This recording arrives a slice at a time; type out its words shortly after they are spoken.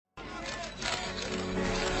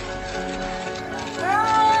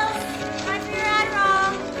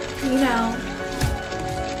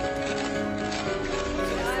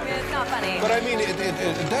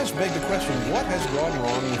does beg the question, what has gone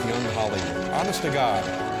wrong with young Hollywood? Honest to God,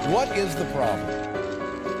 what is the problem?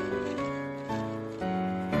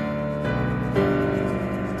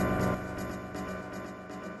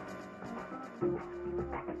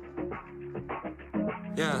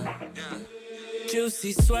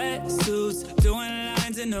 Juicy sweatsuits, doing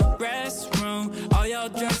lines in the restroom. All y'all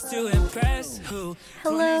dressed to impress who?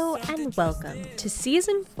 Hello and welcome to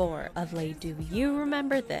Season 4 of Les Do You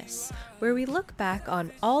Remember This, where we look back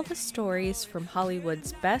on all the stories from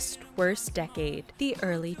Hollywood's best, worst decade, the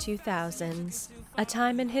early 2000s. A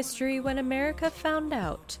time in history when America found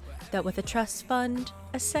out that with a trust fund,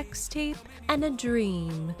 a sex tape, and a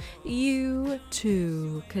dream, you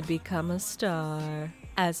too could become a star.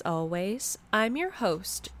 As always, I'm your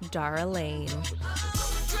host, Dara Lane.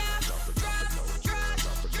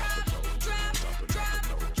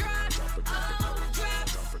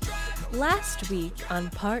 Last week on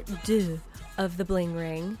part 2 of The Bling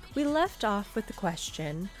Ring, we left off with the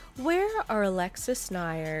question, where are Alexis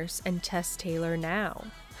Neiers and Tess Taylor now?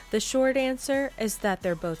 The short answer is that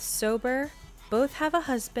they're both sober, both have a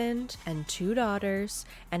husband and 2 daughters,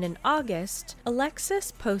 and in August,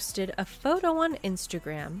 Alexis posted a photo on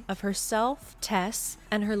Instagram of herself, Tess,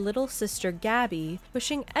 and her little sister Gabby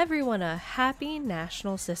wishing everyone a happy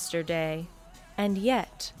National Sister Day. And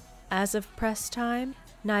yet, as of press time,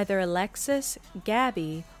 neither Alexis,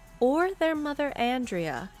 Gabby, or their mother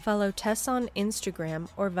Andrea follow Tess on Instagram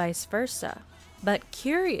or vice versa. But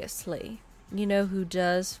curiously, you know who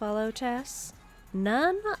does follow Tess?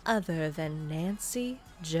 None other than Nancy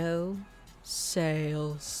Jo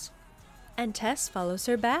Sales. And Tess follows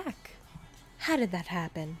her back. How did that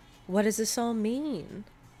happen? What does this all mean?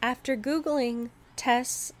 After Googling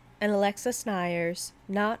Tess and Alexis Neiers,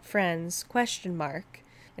 not friends, ?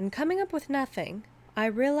 And coming up with nothing, I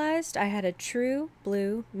realized I had a true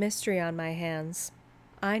blue mystery on my hands.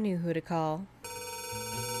 I knew who to call.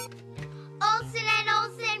 Olsen and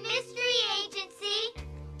Olsen Mystery Agency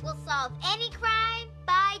will solve any crime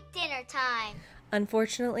by dinner time.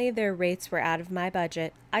 Unfortunately, their rates were out of my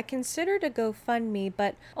budget. I considered a GoFundMe,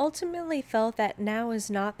 but ultimately felt that now is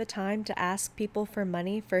not the time to ask people for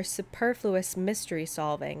money for superfluous mystery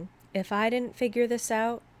solving. If I didn't figure this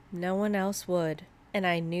out, no one else would. And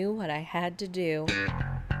I knew what I had to do.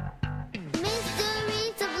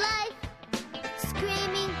 Mysteries of life,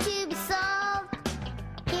 screaming to be solved.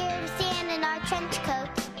 Here we stand in our trench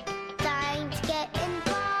coats, dying to get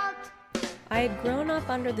involved. I had grown up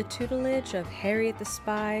under the tutelage of Harriet the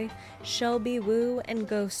Spy, Shelby Woo, and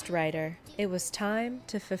Ghostwriter. It was time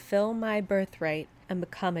to fulfill my birthright and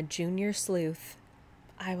become a junior sleuth.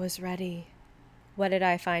 I was ready. What did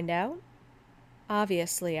I find out?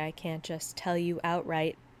 Obviously, I can't just tell you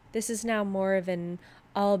outright. This is now more of an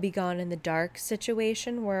I'll be gone in the dark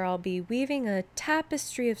situation where I'll be weaving a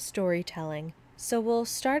tapestry of storytelling. So we'll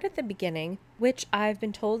start at the beginning, which I've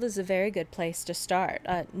been told is a very good place to start,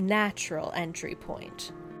 a natural entry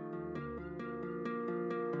point.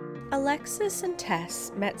 Alexis and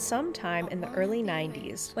Tess met sometime in the early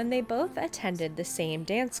 90s when they both attended the same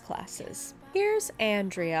dance classes. Here's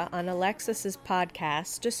Andrea on Alexis's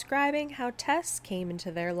podcast describing how Tess came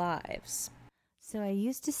into their lives. So I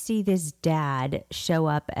used to see this dad show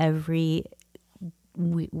up every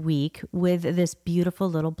week with this beautiful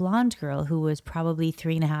little blonde girl who was probably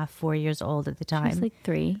 3.5, 4 years old at the time. She was like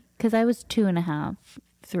 3, because I was 2.5,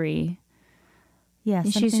 3. Yeah,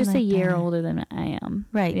 and she's just like a year that. older than I am.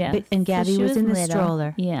 Right. Yeah. And Gabby So was in the little.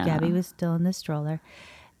 stroller. Yeah. Gabby was still in the stroller.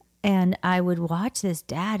 And I would watch this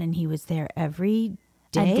dad, and he was there every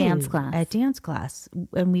day. At dance class. At dance class.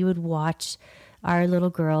 And we would watch our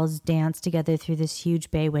little girls dance together through this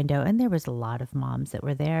huge bay window. And there was a lot of moms that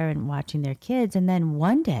were there and watching their kids. And then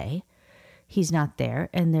one day, he's not there,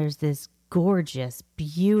 and there's this gorgeous,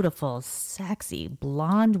 beautiful, sexy,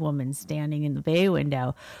 blonde woman standing in the bay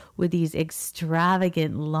window with these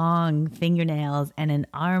extravagant, long fingernails and an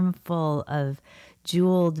armful of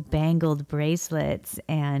jeweled, bangled bracelets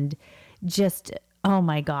and just, oh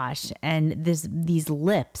my gosh. And these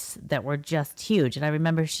lips that were just huge. And I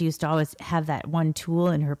remember she used to always have that one tool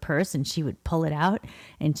in her purse, and she would pull it out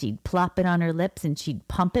and she'd plop it on her lips and she'd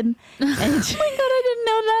pump him. And Oh my God, I didn't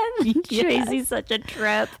know that. Yes. Tracy's such a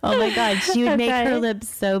trip. Oh my God, she would make her Okay. lips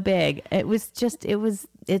so big.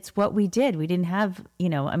 It's what we did. We didn't have,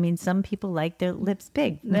 I mean, some people like their lips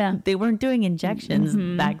big. Yeah. They weren't doing injections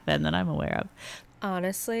back then that I'm aware of.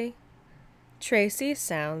 Honestly, Tracy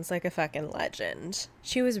sounds like a fucking legend.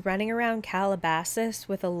 She was running around Calabasas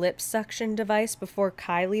with a lip suction device before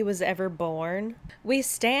Kylie was ever born. We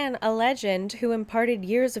stan a legend who imparted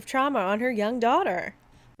years of trauma on her young daughter.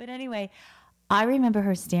 But anyway, I remember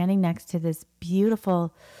her standing next to this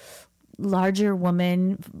beautiful, larger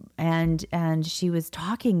woman, and she was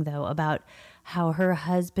talking though about how her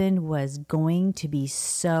husband was going to be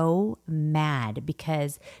so mad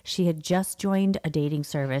because she had just joined a dating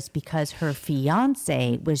service because her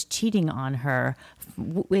fiance was cheating on her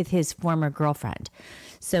with his former girlfriend.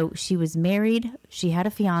 So she was married, she had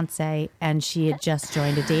a fiance, and she had just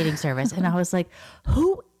joined a dating service. And I was like,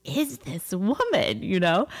 who is this woman? You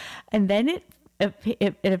know? And then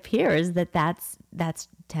it appears that that's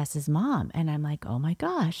Tess's mom. And I'm like, oh my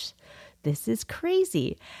gosh, this is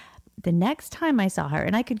crazy. The next time I saw her,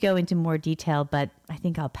 and I could go into more detail, but I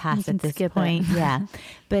think I'll pass at this point. Yeah.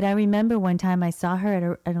 But I remember one time I saw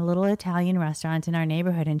her at a little Italian restaurant in our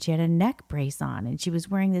neighborhood, and she had a neck brace on, and she was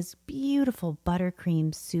wearing this beautiful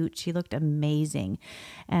buttercream suit. She looked amazing.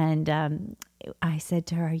 And I said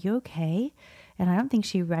to her, are you okay? And I don't think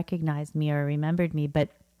she recognized me or remembered me, but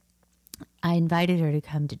I invited her to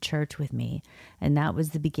come to church with me, and that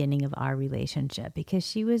was the beginning of our relationship because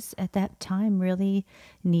she was at that time really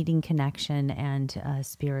needing connection and a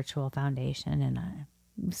spiritual foundation, and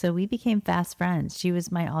so we became fast friends. She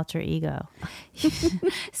was my alter ego.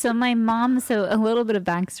 So my mom, so a little bit of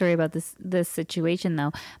backstory about this situation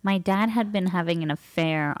though. My dad had been having an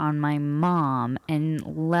affair on my mom and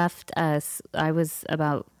left us. I was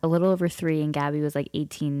about a little over 3 and Gabby was like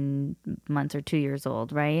 18 months or 2 years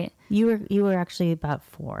old, right? You were actually about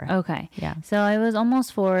 4. Okay. Yeah. So I was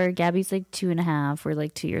almost 4. Gabby's like 2.5. We're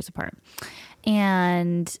like 2 years apart.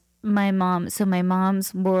 And my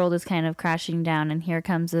mom's world is kind of crashing down, and here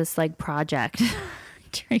comes this like project.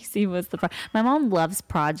 Tracy was my mom loves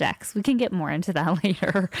projects. We can get more into that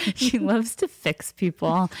later. She loves to fix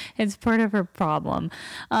people. It's part of her problem.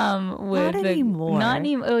 Not anymore. Not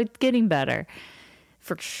anymore. Oh, it's getting better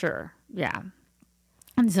for sure. Yeah.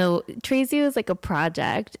 And so Tracy was like a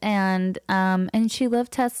project, and she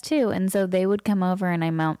loved Tess too. And so they would come over, and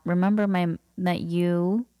I remember that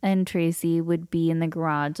you and Tracy would be in the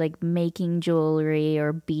garage, like making jewelry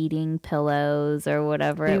or beating pillows or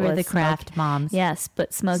whatever it was. We were the craft moms. Yes,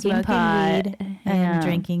 but smoking pot weed and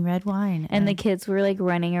drinking red wine. And the kids were like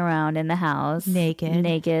running around in the house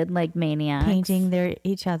naked like maniacs, painting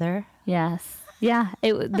each other. Yes, yeah.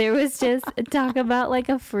 There was just talk about like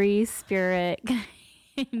a free spirit.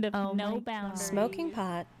 Kind of no boundaries. Smoking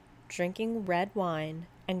pot, drinking red wine,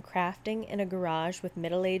 and crafting in a garage with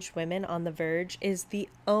middle-aged women on the verge is the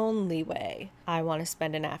only way I want to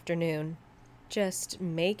spend an afternoon. Just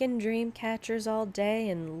making dream catchers all day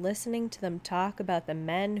and listening to them talk about the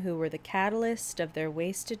men who were the catalyst of their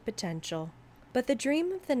wasted potential. But the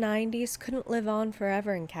dream of the 90s couldn't live on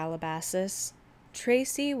forever in Calabasas.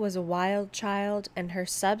 Tracy was a wild child, and her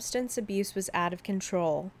substance abuse was out of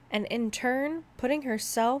control, and in turn, putting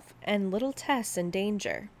herself and little Tess in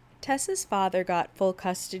danger. Tess's father got full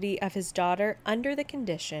custody of his daughter under the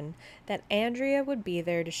condition that Andrea would be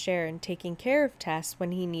there to share in taking care of Tess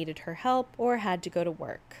when he needed her help or had to go to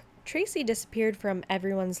work. Tracy disappeared from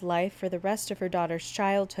everyone's life for the rest of her daughter's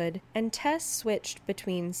childhood, and Tess switched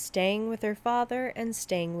between staying with her father and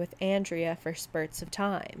staying with Andrea for spurts of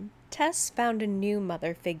time. Tess found a new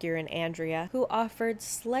mother figure in Andrea who offered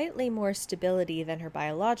slightly more stability than her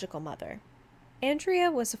biological mother. Andrea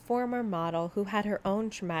was a former model who had her own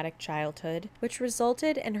traumatic childhood, which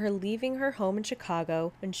resulted in her leaving her home in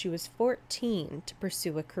Chicago when she was 14 to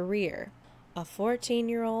pursue a career. A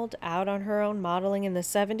 14-year-old out on her own modeling in the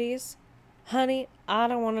 70s? Honey, I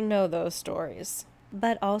don't want to know those stories.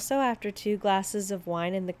 But also after 2 glasses of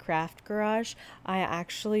wine in the craft garage, I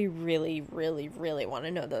actually really want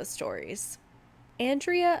to know those stories.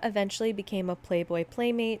 Andrea eventually became a Playboy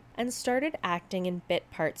playmate and started acting in bit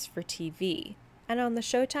parts for TV. And on the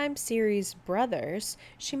Showtime series Brothers,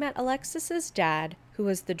 she met Alexis's dad, who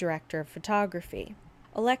was the director of photography.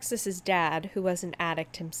 Alexis's dad, who was an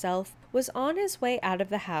addict himself, was on his way out of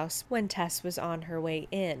the house when Tess was on her way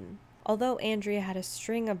in. Although Andrea had a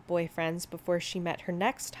string of boyfriends before she met her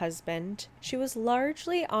next husband, she was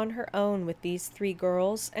largely on her own with these 3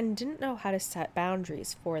 girls and didn't know how to set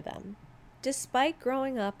boundaries for them. Despite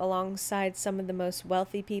growing up alongside some of the most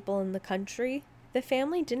wealthy people in the country, the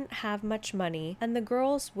family didn't have much money, and the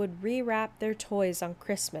girls would rewrap their toys on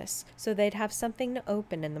Christmas so they'd have something to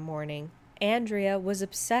open in the morning. Andrea was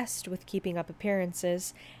obsessed with keeping up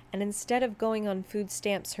appearances, and instead of going on food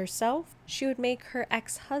stamps herself, she would make her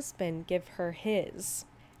ex-husband give her his.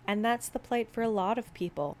 And that's the plight for a lot of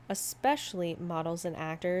people, especially models and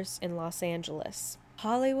actors in Los Angeles.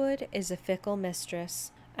 Hollywood is a fickle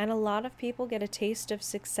mistress, and a lot of people get a taste of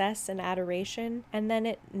success and adoration, and then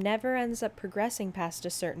it never ends up progressing past a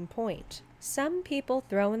certain point. Some people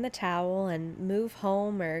throw in the towel and move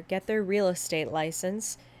home or get their real estate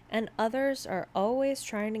license, and others are always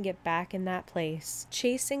trying to get back in that place,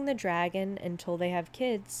 chasing the dragon until they have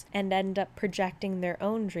kids and end up projecting their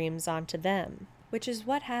own dreams onto them. Which is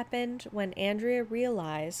what happened when Andrea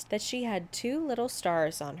realized that she had 2 little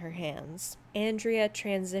stars on her hands. Andrea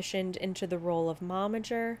transitioned into the role of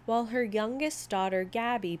momager, while her youngest daughter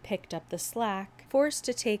Gabby picked up the slack, forced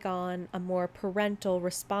to take on a more parental,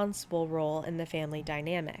 responsible role in the family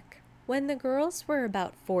dynamic. When the girls were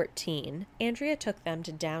about 14, Andrea took them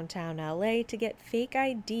to downtown LA to get fake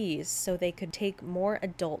IDs so they could take more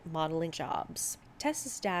adult modeling jobs.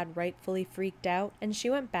 Tess's dad rightfully freaked out, and she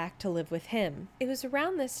went back to live with him. It was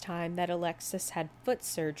around this time that Alexis had foot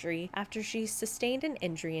surgery after she sustained an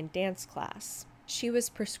injury in dance class. She was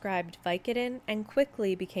prescribed Vicodin and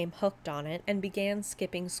quickly became hooked on it and began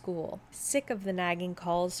skipping school. Sick of the nagging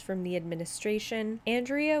calls from the administration,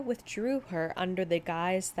 Andrea withdrew her under the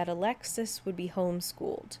guise that Alexis would be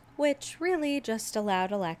homeschooled, which really just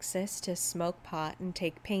allowed Alexis to smoke pot and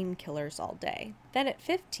take painkillers all day. Then at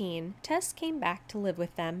 15, Tess came back to live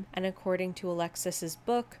with them, and according to Alexis's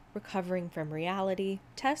book, Recovering from Reality,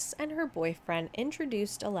 Tess and her boyfriend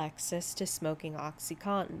introduced Alexis to smoking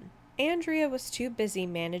OxyContin. Andrea was too busy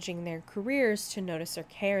managing their careers to notice or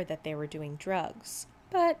care that they were doing drugs.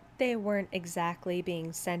 But they weren't exactly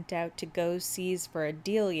being sent out to go sees for a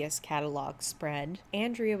Delia's catalog spread.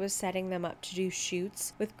 Andrea was setting them up to do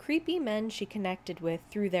shoots with creepy men she connected with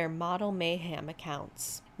through their Model Mayhem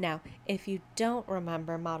accounts. Now, if you don't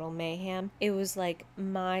remember Model Mayhem, it was like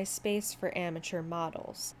MySpace for amateur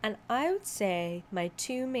models. And I would say my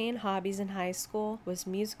 2 main hobbies in high school was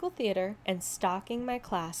musical theater and stalking my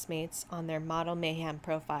classmates on their Model Mayhem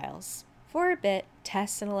profiles. For a bit,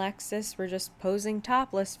 Tess and Alexis were just posing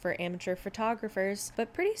topless for amateur photographers,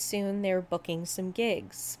 but pretty soon they were booking some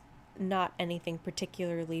gigs. Not anything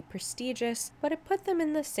particularly prestigious, but it put them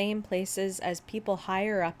in the same places as people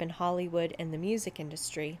higher up in Hollywood and the music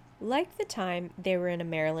industry. Like the time they were in a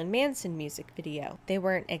Marilyn Manson music video. They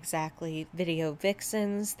weren't exactly video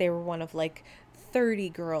vixens, they were one of like 30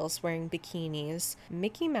 girls wearing bikinis,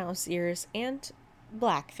 Mickey Mouse ears, and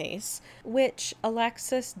blackface, which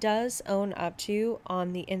Alexis does own up to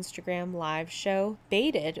on the Instagram live show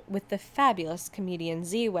Baited with the fabulous comedian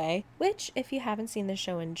Z-Way, which if you haven't seen the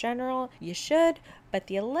show in general, you should, but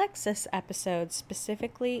the Alexis episode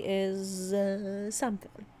specifically is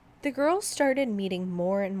something. The girls started meeting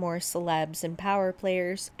more and more celebs and power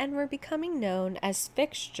players and were becoming known as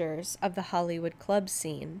fixtures of the Hollywood club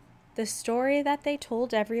scene. The story that they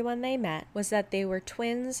told everyone they met was that they were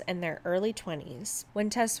twins in their early 20s. When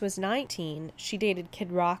Tess was 19, she dated Kid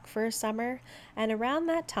Rock for a summer, and around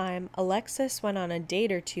that time, Alexis went on a date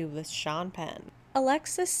or 2 with Sean Penn.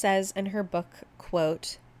 Alexis says in her book,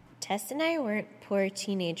 quote, "Tess and I weren't poor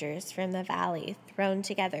teenagers from the valley thrown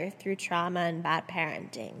together through trauma and bad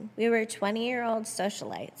parenting. We were 20-year-old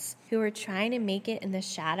socialites who were trying to make it in the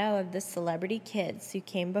shadow of the celebrity kids who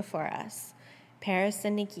came before us. Paris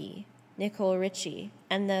and Nikki, Nicole Richie,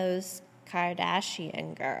 and those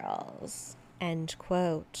Kardashian girls." End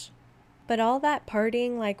quote. But all that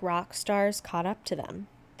partying like rock stars caught up to them.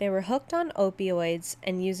 They were hooked on opioids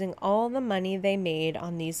and using all the money they made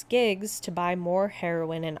on these gigs to buy more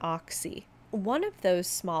heroin and oxy. One of those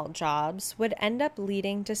small jobs would end up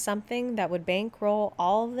leading to something that would bankroll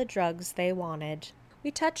all the drugs they wanted. We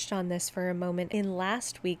touched on this for a moment in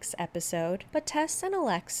last week's episode, but Tess and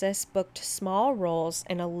Alexis booked small roles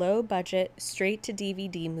in a low-budget,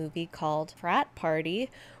 straight-to-DVD movie called Frat Party,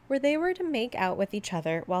 where they were to make out with each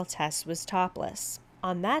other while Tess was topless.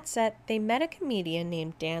 On that set, they met a comedian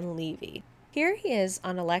named Dan Levy. Here he is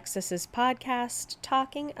on Alexis's podcast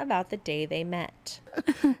talking about the day they met.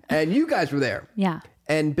 And you guys were there. Yeah.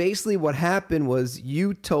 And basically what happened was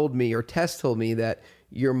you told me, or Tess told me, that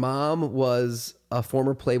your mom was a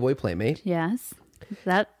former Playboy playmate. Yes.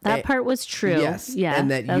 That part was true. Yes. Yeah.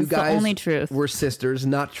 And that you was guys the only truth. were sisters.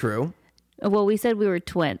 Not true. Well, we said we were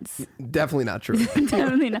twins. Definitely not true.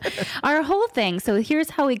 Definitely not. Our whole thing. So here's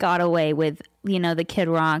how we got away with, the Kid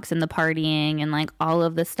Rocks and the partying and like all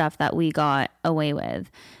of the stuff that we got away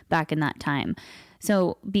with back in that time.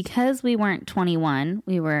 So because we weren't 21,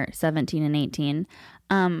 we were 17 and 18,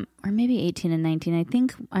 or maybe 18 and 19. I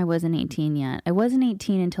think I wasn't 18 yet. I wasn't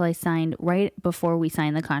 18 until I signed right before we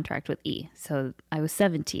signed the contract with E. So I was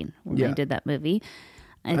 17 when I did that movie.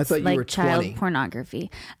 It's I thought you like were 20. child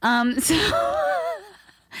pornography. So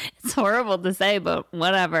it's horrible to say, but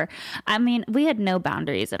whatever. I mean, we had no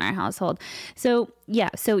boundaries in our household. So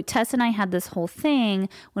Tess and I had this whole thing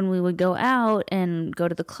when we would go out and go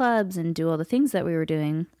to the clubs and do all the things that we were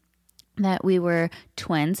doing, that we were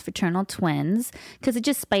twins, fraternal twins, because it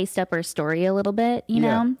just spiced up our story a little bit, you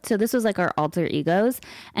Yeah. know? So this was like our alter egos.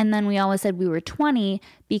 And then we always said we were 20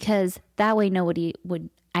 because that way nobody would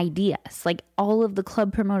ID us. Like all of the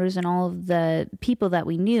club promoters and all of the people that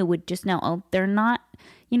we knew would just know, oh, they're not,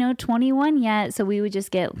 21 yet. So we would just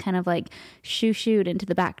get kind of like shoot into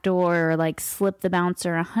the back door or like slip the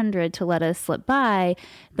bouncer 100 to let us slip by.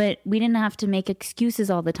 But we didn't have to make excuses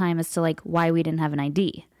all the time as to like why we didn't have an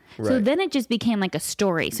ID. So Right. then it just became like a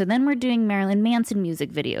story. So then we're doing Marilyn Manson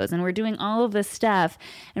music videos and we're doing all of this stuff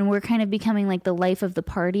and we're kind of becoming like the life of the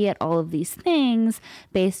party at all of these things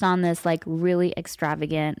based on this like really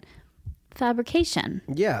extravagant fabrication.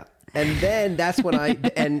 Yeah. And then that's when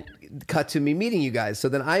and cut to me meeting you guys. So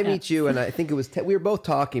then I meet you, and I think it was, we were both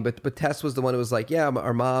talking, but Tess was the one who was like, yeah,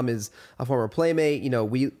 our mom is a former Playmate.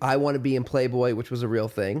 I want to be in Playboy, which was a real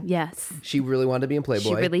thing. Yes. She really wanted to be in Playboy.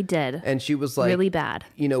 She really did. And she was like, really bad.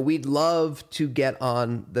 We'd love to get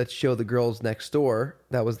on that show, The Girls Next Door.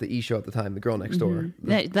 That was the E! Show at the time, The Girl Next Door.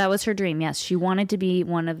 That was her dream. Yes. She wanted to be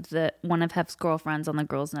one of Hef's girlfriends on The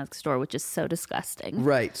Girls Next Door, which is so disgusting.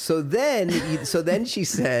 Right. So then she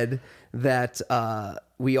said that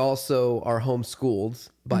we also are homeschooled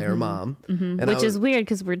by our mom. And Which is weird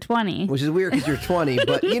because we're 20. Which is weird because you're 20.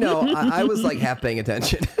 But, I was like half paying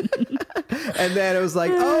attention. And then it was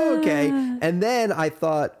like, oh, okay. And then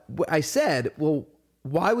I said, well,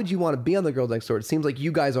 why would you want to be on The Girl Next Door? It seems like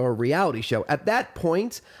you guys are a reality show. At that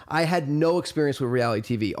point, I had no experience with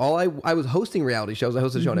reality TV. I was hosting reality shows. I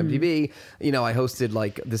hosted a show on MTV. I hosted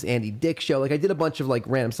like this Andy Dick show. Like I did a bunch of like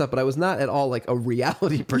random stuff, but I was not at all like a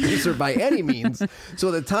reality producer by any means. So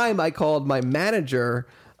at the time I called my manager,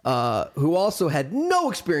 who also had no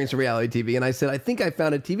experience in reality TV. And I said, I think I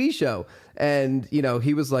found a TV show. And,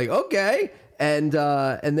 he was like, okay. And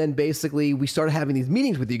then basically we started having these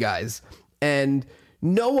meetings with you guys, and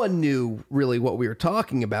no one knew really what we were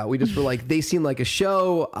talking about. We just were like, they seem like a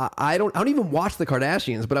show. I don't even watch the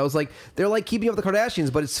Kardashians, but I was like, they're like Keeping Up with the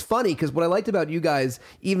Kardashians. But it's funny because what I liked about you guys,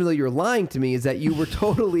 even though you're lying to me, is that you were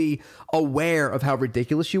totally aware of how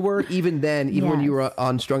ridiculous you were. Even then, even when you were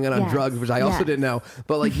strung out on drugs, which I also didn't know.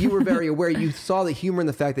 But like you were very aware. You saw the humor in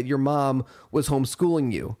the fact that your mom was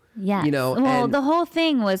homeschooling you. Yeah. Well, the whole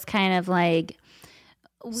thing was kind of like,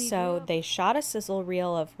 So they shot a sizzle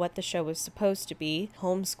reel of what the show was supposed to be,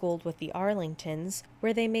 Homeschooled with the Arlingtons,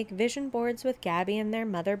 where they make vision boards with Gabby and their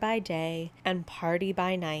mother by day and party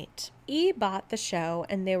by night. E! Bought the show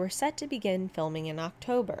and they were set to begin filming in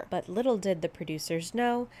October, but little did the producers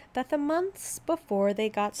know that the months before they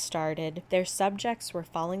got started, their subjects were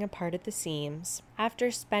falling apart at the seams.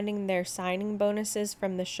 After spending their signing bonuses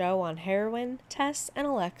from the show on heroin, Tess and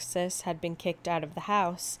Alexis had been kicked out of the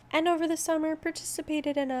house, and over the summer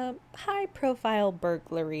participated in a high-profile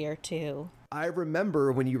burglary or two. I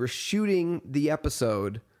remember when you were shooting the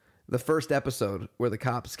first episode where the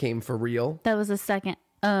cops came for real. that was the second.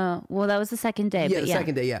 That was the second day. Yeah, but the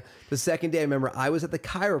second day, yeah. The second day, I remember I was at the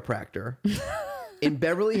chiropractor in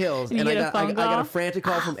Beverly Hills, and I got a frantic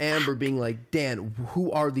call from Amber being like, Dan,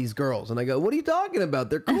 who are these girls? And I go, what are you talking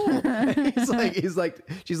about? They're cool. And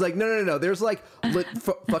she's like, no. There's like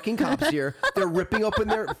fucking cops here. They're ripping open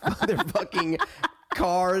their fucking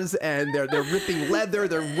cars, and they're ripping leather,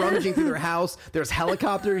 they're rummaging through their house, there's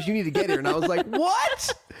helicopters, you need to get here. And I was like,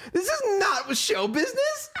 what? This is not show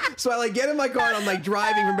business. So I like get in my car and I'm like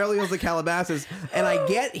driving from Beverly Hills to Calabasas, and I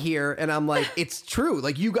get here and I'm like, it's true,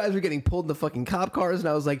 like you guys are getting pulled in the fucking cop cars. And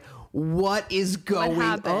I was like, what is going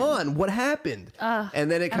on? What happened? And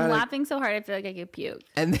then it I'm kind of laughing so hard I feel like I could puke.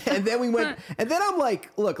 and then we went, and then I'm like,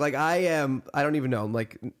 look, like I don't even know, I'm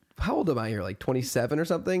like, how old am I here? Like 27 or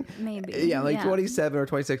something? Maybe. Yeah, like 27 or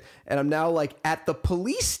 26. And I'm now like at the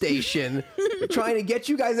police station trying to get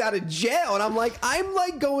you guys out of jail. And I'm like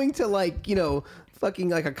going to like, fucking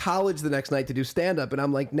like a college the next night to do stand-up. And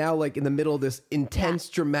I'm like now like in the middle of this intense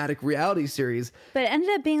dramatic reality series. But it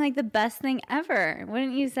ended up being like the best thing ever,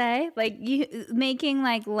 wouldn't you say? Like you making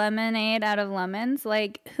like lemonade out of lemons.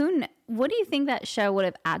 Like what do you think that show would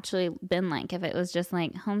have actually been like if it was just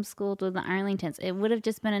like Homeschooled with the Arlingtons? It would have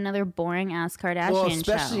just been another boring ass Kardashian show. Well,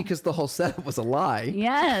 especially because the whole setup was a lie.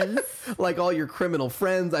 Yes. Like all your criminal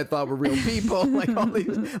friends I thought were real people. Like all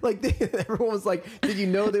these, like everyone was like, did you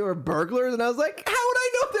know they were burglars? And I was like, how would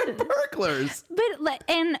I know they're burglars? But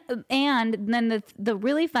and then the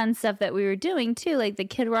really fun stuff that we were doing too, like the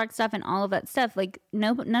Kid Rock stuff and all of that stuff, like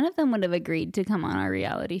none of them would have agreed to come on our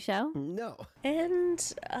reality show. No.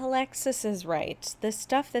 And Alexis is right. The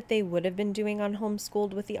stuff that they would have been doing on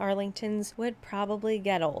Homeschooled with the Arlingtons would probably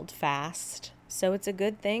get old fast. So it's a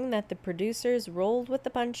good thing that the producers rolled with the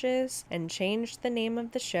punches and changed the name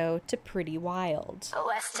of the show to Pretty Wild.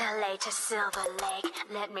 West LA to Silver Lake,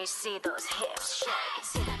 let me see those hips shake.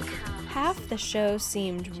 See that come? Half the show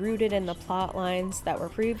seemed rooted in the plot lines that were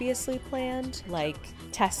previously planned, like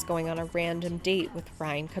Tess going on a random date with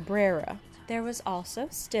Ryan Cabrera. There was also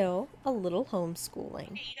still a little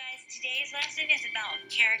homeschooling. Hey, you guys, today's lesson is about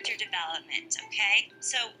character development, okay?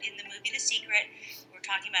 So, in the movie The Secret, we're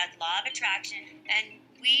talking about the law of attraction, and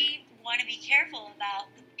we want to be careful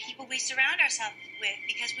about the people we surround ourselves with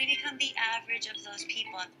because we become the average of those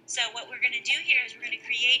people. So, what we're going to do here is we're going to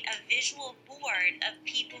create a visual board of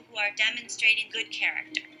people who are demonstrating good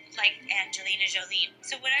character, like Angelina Jolie.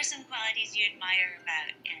 So, what are some qualities you admire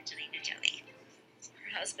about Angelina Jolie?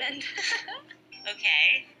 Her husband.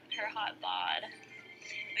 Okay. Her hot bod.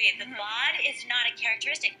 Okay, the bod is not a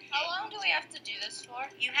characteristic. How long do we have to do this for?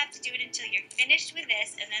 You have to do it until you're finished with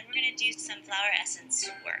this, and then we're going to do some flower essence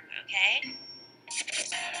work, okay?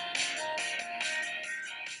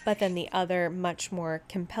 But then the other, much more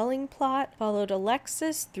compelling plot followed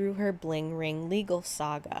Alexis through her bling ring legal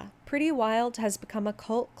saga. Pretty Wild has become a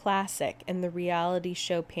cult classic in the reality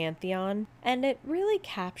show pantheon, and it really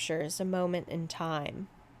captures a moment in time.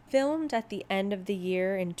 Filmed at the end of the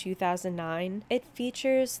year in 2009, it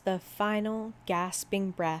features the final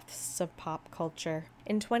gasping breaths of pop culture.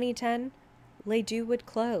 In 2010, Les Deux would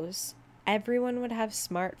close. Everyone would have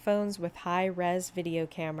smartphones with high-res video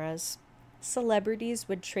cameras. Celebrities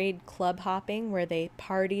would trade club hopping, where they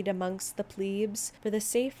partied amongst the plebes, for the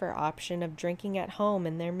safer option of drinking at home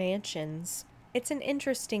in their mansions. It's an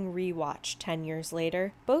interesting rewatch 10 years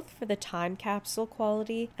later, both for the time capsule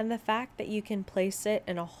quality and the fact that you can place it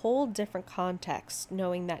in a whole different context,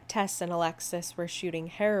 knowing that Tess and Alexis were shooting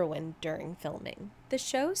heroin during filming. The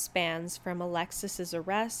show spans from Alexis's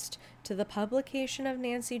arrest to the publication of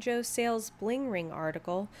Nancy Jo Sale's Bling Ring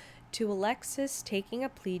article to Alexis taking a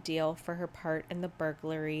plea deal for her part in the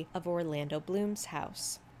burglary of Orlando Bloom's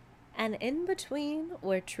house. And in between,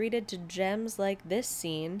 we're treated to gems like this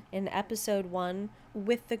scene in episode 1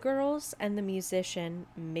 with the girls and the musician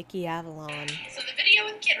Mickey Avalon. So the video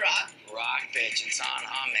with Kid Rock. Rock bitch, it's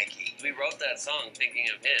on Mickey. We wrote that song thinking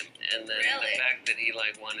of him, and then Really? the fact that he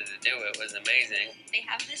wanted to do it was amazing. They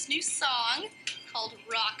have this new song called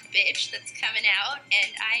Rock Bitch that's coming out,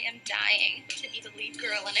 and I am dying to be the lead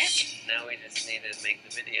girl in it. Now we just need to make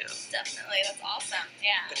the video. Definitely, that's awesome.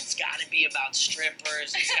 Yeah. But it's got to be about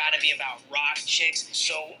strippers. It's got to be about rock chicks.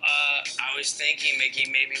 So I was thinking,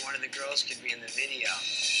 Mickey, maybe one of the girls could be in the video.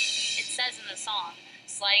 It says in the song,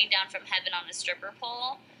 sliding down from heaven on a stripper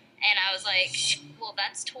pole. And I was like, well,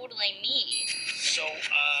 that's totally me. So,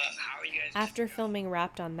 how are you guys? After filming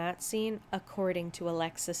wrapped on that scene, according to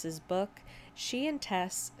Alexis's book, she and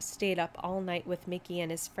Tess stayed up all night with Mickey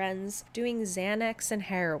and his friends doing Xanax and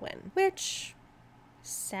heroin, which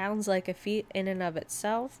sounds like a feat in and of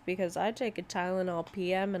itself because I take a Tylenol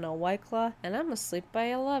PM and a White Claw and I'm asleep by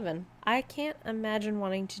 11. I can't imagine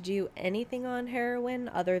wanting to do anything on heroin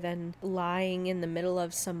other than lying in the middle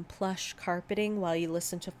of some plush carpeting while you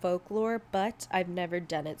listen to folklore, but I've never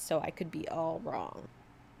done it, so I could be all wrong.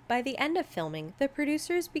 By the end of filming, the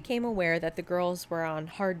producers became aware that the girls were on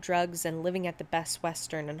hard drugs and living at the Best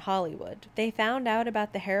Western in Hollywood. They found out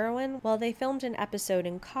about the heroin while they filmed an episode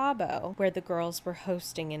in Cabo where the girls were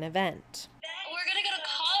hosting an event. We're gonna go to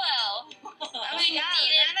Cabo. Oh my god,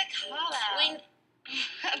 we're gonna Cabo.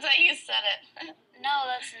 That's how you said it. No,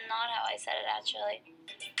 that's not how I said it, actually.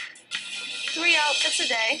 3 outfits a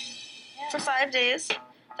day for 5 days.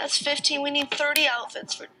 That's 15. We need 30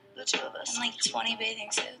 outfits for the two of us. And like 20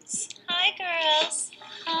 bathing suits. Hi, girls.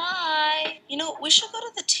 Hi. You know, we should go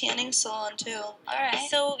to the tanning salon too. Alright.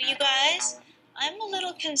 So, you guys, I'm a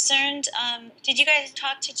little concerned. Did you guys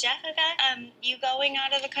talk to Jeff about you going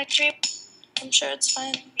out of the country? I'm sure it's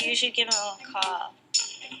fine. You should give him a little call.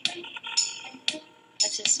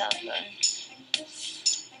 That's his cell phone.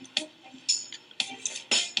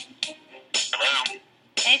 Hello.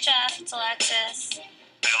 Hey, Jeff, it's Alexis. Hi,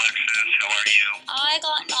 Alexis. How are you? I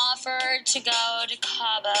got an offer to go to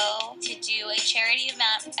Cabo to do a charity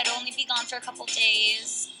event. I'd only be gone for a couple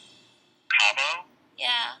days. Cabo?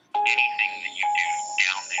 Yeah. Anything that you do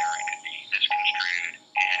down there could be misconstrued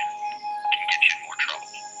and can get you in more trouble.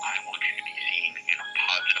 I want you to be seen in a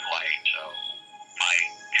positive light, so my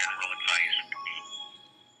general advice would be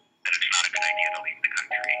that it's not a good idea to leave the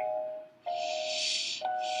country.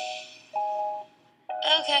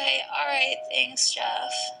 Okay, alright, thanks,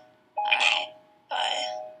 Jeff. Alright, bye.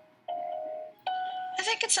 I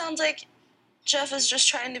think it sounds like Jeff is just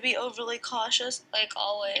trying to be overly cautious. Like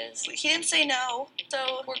always. He didn't say no,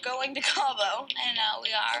 so we're going to Cabo. I know, we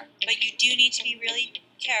are. But you do need to be really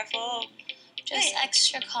careful. Just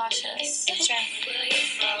extra cautious. That's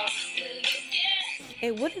right.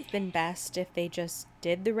 It would have been best if they just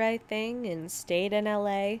did the right thing and stayed in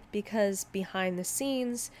LA, because behind the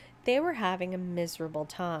scenes, they were having a miserable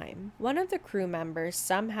time. One of the crew members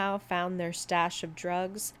somehow found their stash of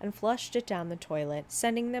drugs and flushed it down the toilet,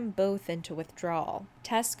 sending them both into withdrawal.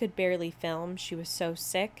 Tess could barely film, she was so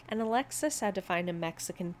sick, and Alexis had to find a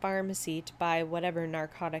Mexican pharmacy to buy whatever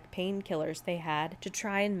narcotic painkillers they had to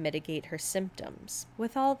try and mitigate her symptoms.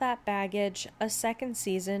 With all that baggage, a second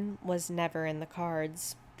season was never in the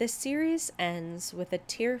cards. The series ends with a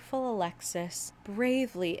tearful Alexis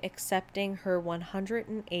bravely accepting her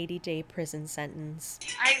 180-day prison sentence.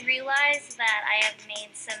 I realize that I have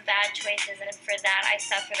made some bad choices, and for that I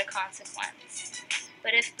suffer the consequence.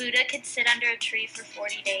 But if Buddha could sit under a tree for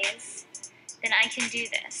 40 days, then I can do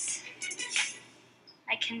this.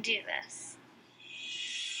 I can do this.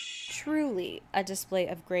 Truly a display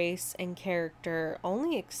of grace and character,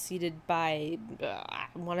 only exceeded by, I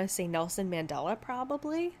want to say Nelson Mandela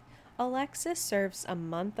probably. Alexis serves a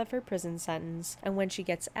month of her prison sentence, and when she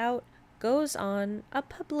gets out, goes on a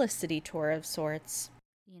publicity tour of sorts.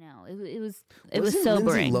 You know, it was Wasn't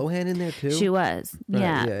sobering. Lindsay Lohan in there too? She was, Right,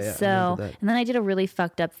 yeah. yeah, I So, remember that. and then I did a really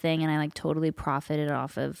fucked up thing, and I like totally profited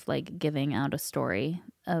off of like giving out a story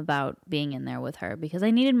about being in there with her because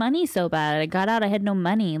I needed money so bad. I got out, I had no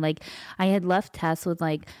money. Like I had left Tess with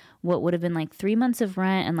like what would have been like 3 months of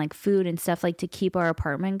rent and like food and stuff like to keep our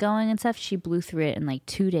apartment going and stuff. She blew through it in like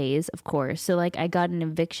 2 days, of course. So like I got an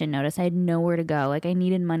eviction notice. I had nowhere to go. Like I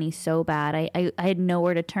needed money so bad. I had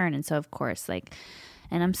nowhere to turn, and so of course like.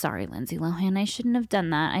 And I'm sorry, Lindsay Lohan, I shouldn't have done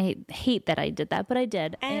that. I hate that I did that, but I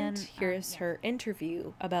did. And here's her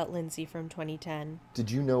interview about Lindsay from 2010.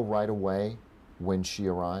 Did you know right away when she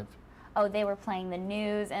arrived? Oh, they were playing the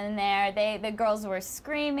news, and the girls were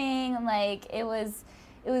screaming. Like it was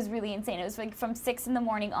really insane. It was like from 6 in the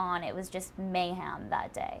morning on. It was just mayhem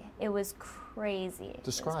that day. It was crazy.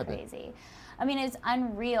 Describe it. It was crazy. I mean, it's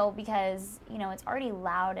unreal because, you know, it's already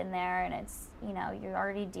loud in there, and it's, you know, you're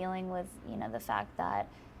already dealing with, you know, the fact that,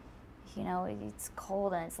 you know, it's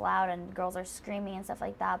cold and it's loud and girls are screaming and stuff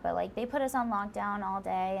like that. But, like, they put us on lockdown all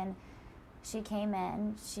day, and she came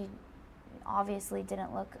in. She obviously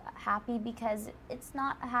didn't look happy because it's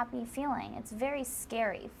not a happy feeling. It's very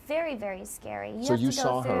scary, very, very scary. So you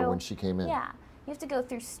saw her when she came in? Yeah. You have to go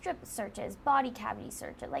through strip searches, body cavity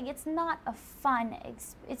searches. Like, it's not a fun,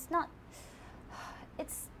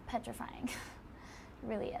 it's petrifying. It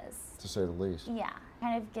really is. To say the least. Yeah.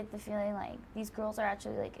 Kind of get the feeling like these girls are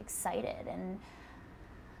actually like excited, and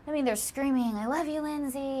I mean, they're screaming, "I love you,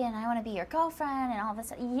 Lindsay," and "I want to be your girlfriend," and all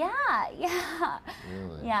this. Yeah.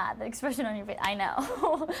 Really? Yeah, the expression on your face, I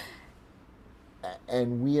know.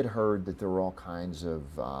 And we had heard that there were all kinds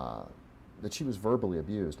of, that she was verbally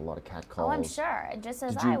abused, a lot of catcalls. Oh, I'm sure, just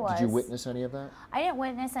as Did you, I was. Did you witness any of that? I didn't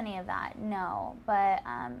witness any of that, no. But,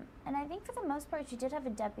 and I think for the most part, she did have a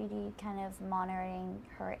deputy kind of monitoring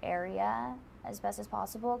her area as best as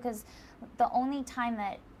possible, because the only time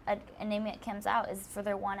that an inmate comes out is for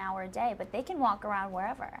their 1 hour a day, but they can walk around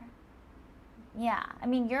wherever. Yeah, I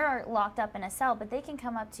mean, you're locked up in a cell, but they can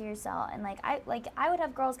come up to your cell, and I would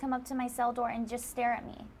have girls come up to my cell door and just stare at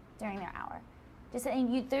me during their hour.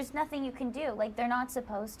 There's nothing you can do. Like, they're not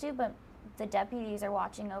supposed to, but the deputies are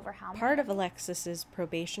watching over how Part of Alexis's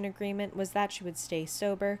probation agreement was that she would stay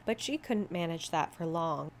sober, but she couldn't manage that for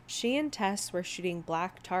long. She and Tess were shooting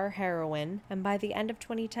black tar heroin, and by the end of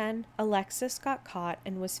 2010, Alexis got caught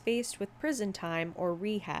and was faced with prison time or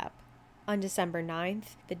rehab. On December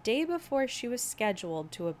 9th, the day before she was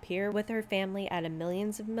scheduled to appear with her family at a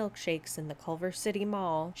Millions of Milkshakes in the Culver City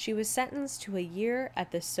Mall, she was sentenced to a year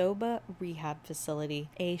at the Soba Rehab Facility,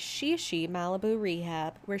 a Shishi Malibu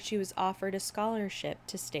rehab, where she was offered a scholarship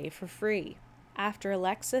to stay for free. After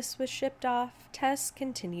Alexis was shipped off, Tess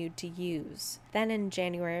continued to use. Then in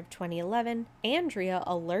January of 2011, Andrea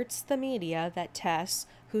alerts the media that Tess,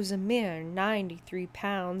 who's a mere 93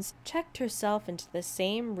 pounds, checked herself into the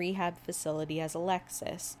same rehab facility as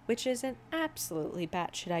Alexis, which is an absolutely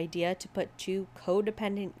batshit idea to put two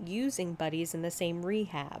codependent using buddies in the same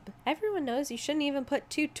rehab. Everyone knows you shouldn't even put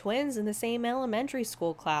two twins in the same elementary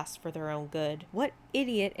school class for their own good. What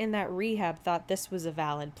idiot in that rehab thought this was a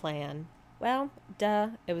valid plan? Well,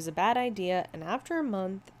 duh, it was a bad idea, and after a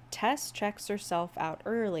month, Tess checks herself out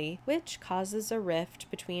early, which causes a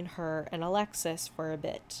rift between her and Alexis for a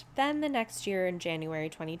bit. Then the next year, in January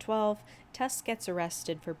 2012, Tess gets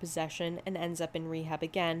arrested for possession and ends up in rehab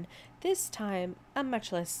again, this time a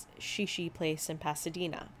much less shishi place in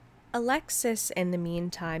Pasadena. Alexis, in the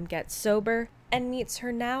meantime, gets sober and meets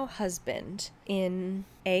her now husband in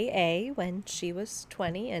AA when she was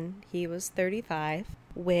 20 and he was 35,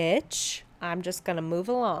 which I'm just gonna move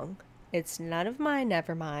along. It's none of my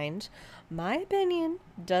never mind. My opinion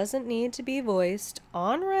doesn't need to be voiced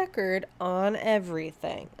on record on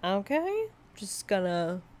everything, okay? Just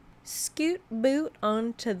gonna scoot boot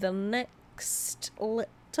on to the next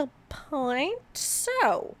little point.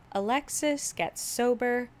 So, Alexis gets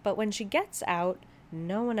sober, but when she gets out,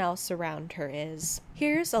 no one else around her is.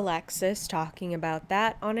 Here's Alexis talking about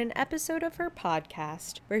that on an episode of her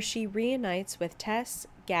podcast where she reunites with Tess,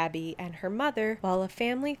 Gabby, and her mother while a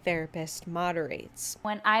family therapist moderates.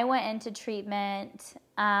 When I went into treatment,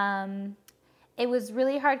 it was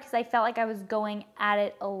really hard because I felt like I was going at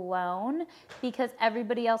it alone because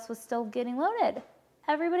everybody else was still getting loaded.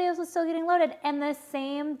 Everybody else was still getting loaded, and the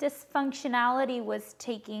same dysfunctionality was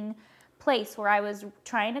taking place where I was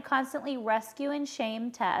trying to constantly rescue and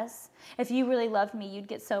shame Tess. If you really loved me, you'd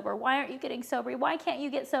get sober. Why aren't you getting sober? Why can't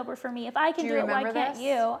you get sober for me? If I can do it, why can't you?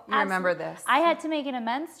 You remember this? I had to make an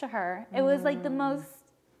amends to her. It was like the most...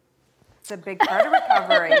 It's a big part of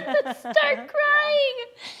recovery. Start crying.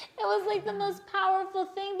 It was like the most powerful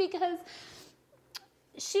thing because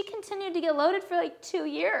she continued to get loaded for like 2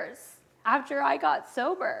 years after I got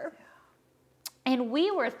sober. And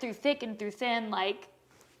we were through thick and through thin, like,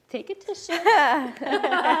 take a tissue.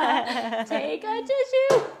 Take a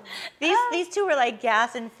tissue. These two were like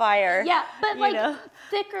gas and fire. Yeah, but like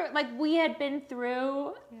thicker, like we had been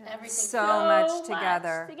through everything So much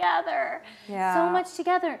together. Yeah. So much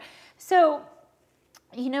together. So,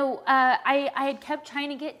 you know, I had kept trying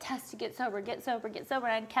to get Tess to get sober,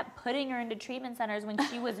 and I kept putting her into treatment centers when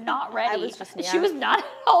she was not ready. She was not at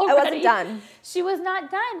all ready. I wasn't done. She was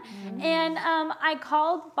not done. And I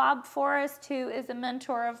called Bob Forrest, who is a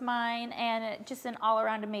mentor of mine and just an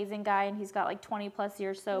all-around amazing guy, and he's got like 20 plus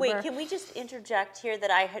years sober. Wait, can we just interject here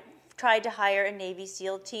that I had tried to hire a Navy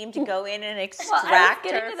SEAL team to go in and extract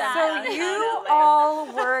her. So you all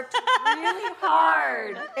worked really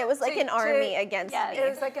hard. It was like an army against me. It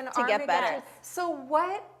was like an to army get better. So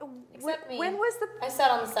what? Except me. When was the? I sat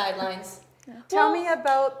on the sidelines. Tell me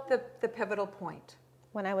about the pivotal point.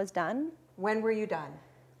 When I was done. When were you done?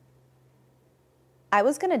 I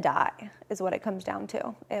was gonna die, is what it comes down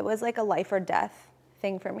to. It was like a life or death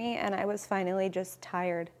thing for me, and I was finally just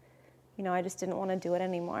tired. You know, I just didn't want to do it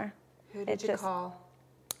anymore. Who did you call?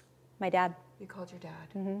 My dad. You called your dad.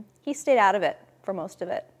 Mm-hmm. He stayed out of it for most of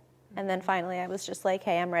it. And then finally I was just like,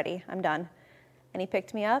 hey, I'm ready. I'm done. And he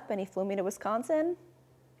picked me up and he flew me to Wisconsin.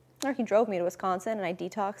 Or he drove me to Wisconsin and I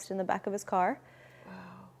detoxed in the back of his car.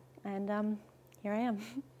 Wow. And here I am.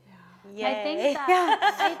 Yeah. I think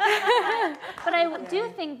that, but I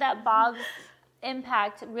do think that Bob's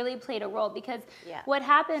impact really played a role because what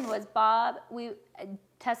happened was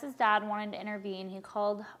Tessa's dad wanted to intervene. He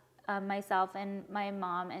called myself and my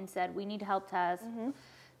mom and said, we need to help Tess.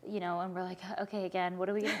 You know, and we're like, okay, again, what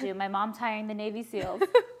are we going to do? My mom's hiring the Navy SEALs.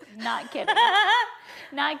 Not kidding.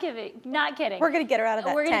 Not kidding. We're going to get her out of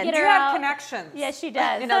that We're tent. Get her you have out. connections. Yeah, she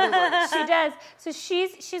does. In other words. She does. So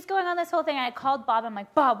she's going on this whole thing. And I called Bob. I'm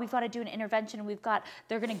like, Bob, we've got to do an intervention.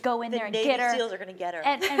 They're going to go in there and get her. The Navy SEALs are going to get her.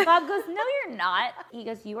 And Bob goes, no, you're not. He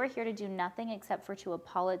goes, you are here to do nothing except for to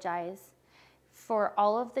apologize for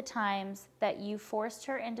all of the times that you forced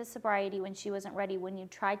her into sobriety when she wasn't ready, when you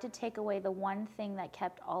tried to take away the one thing that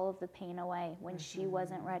kept all of the pain away when she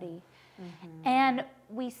wasn't ready. And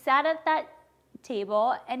we sat at that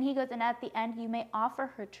table, and he goes, and at the end, you may offer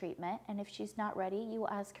her treatment, and if she's not ready, you will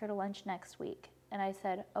ask her to lunch next week. And I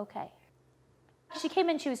said, okay. She came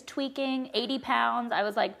in, she was tweaking, 80 pounds. I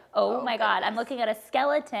was like, oh my God. I'm looking at a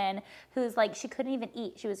skeleton who's like, she couldn't even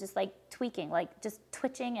eat. She was just like tweaking, like just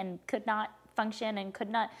twitching and could not function and could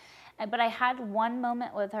not. But I had one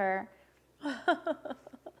moment with her, eye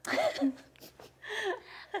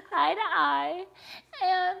to eye,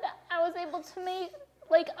 and I was able to make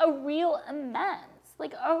like a real amends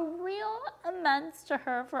to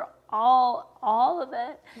her for all of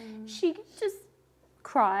it. She just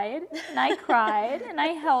cried, and I cried, and I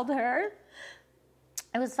held her.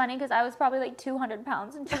 It was funny because I was probably like 200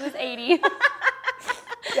 pounds and she was 80.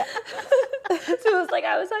 So it was like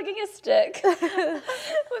I was hugging a stick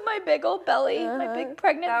with my big old belly, my big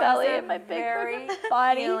pregnant belly, and my big pregnant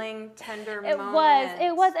body. Feeling tender It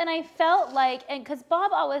was, and I felt like, and because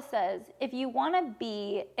Bob always says, if you want to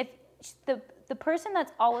be, the person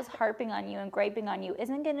that's always harping on you and griping on you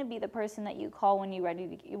isn't going to be the person that you call when you're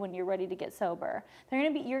ready to get sober.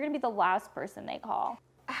 You're going to be the last person they call.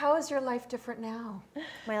 How is your life different now?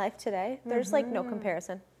 My life today, there's like no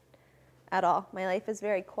comparison at all. My life is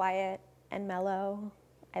very quiet and mellow.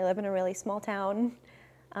 I live in a really small town.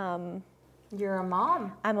 You're a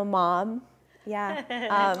mom. I'm a mom.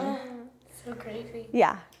 Yeah. So crazy.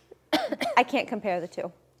 Yeah. I can't compare the two.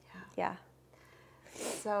 Yeah.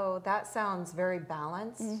 So that sounds very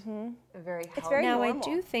balanced, very healthy. It's very Now, normal. I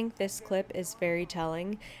do think this clip is very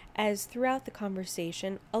telling, as throughout the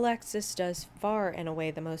conversation, Alexis does far and away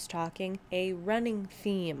the most talking, a running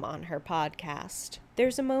theme on her podcast.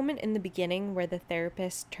 There's a moment in the beginning where the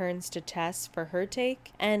therapist turns to Tess for her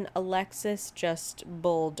take, and Alexis just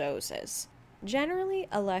bulldozes. Generally,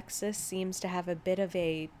 Alexis seems to have a bit of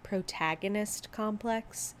a protagonist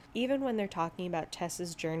complex. Even when they're talking about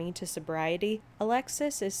Tess's journey to sobriety,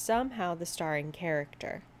 Alexis is somehow the starring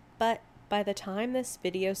character. But by the time this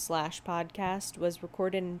video/podcast was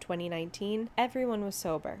recorded in 2019, everyone was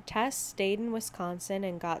sober. Tess stayed in Wisconsin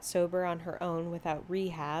and got sober on her own without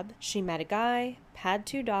rehab. She met a guy, had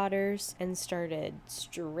 2 daughters, and started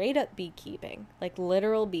straight up beekeeping, like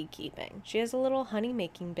literal beekeeping. She has a little honey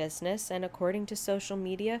making business and, according to social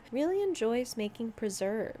media, really enjoys making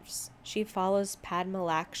preserves. She follows Padma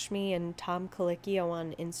Lakshmi and Tom Colicchio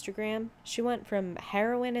on Instagram. She went from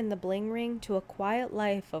heroin in the bling ring to a quiet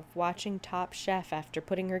life of watching Top Chef after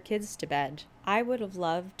putting her kids to bed. I would have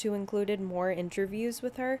loved to included more interviews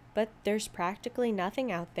with her, but there's practically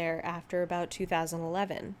nothing out there after about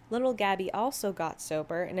 2011. Little Gabby also got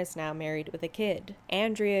sober and is now married with a kid.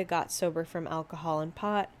 Andrea got sober from alcohol and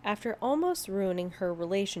pot after almost ruining her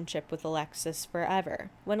relationship with Alexis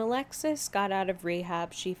forever. When Alexis got out of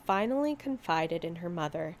rehab, she finally confided in her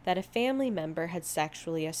mother that a family member had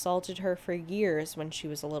sexually assaulted her for years when she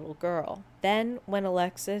was a little girl. Then, when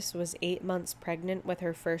Alexis was 8 months pregnant with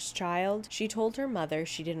her first child, she told her mother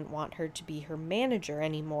she didn't want her to be her manager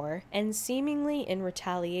anymore, and seemingly in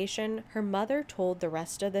retaliation, her mother told the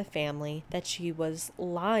rest of the family that she was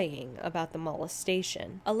lying about the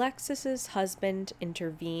molestation. Alexis's husband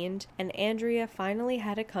intervened, and Andrea finally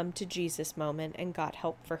had a come to Jesus moment and got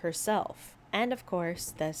help for herself. And of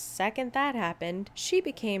course, the second that happened, she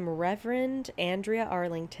became Reverend Andrea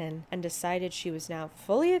Arlington and decided she was now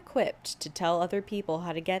fully equipped to tell other people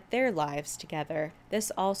how to get their lives together.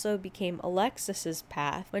 This also became Alexis's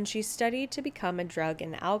path when she studied to become a drug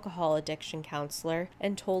and alcohol addiction counselor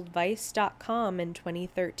and told Vice.com in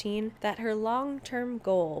 2013 that her long-term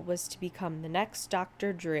goal was to become the next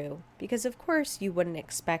Dr. Drew, because of course you wouldn't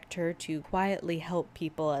expect her to quietly help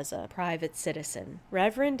people as a private citizen.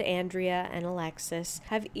 Reverend Andrea and Alexis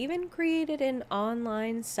have even created an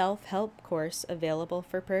online self-help course available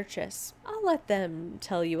for purchase. I'll let them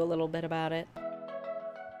tell you a little bit about it.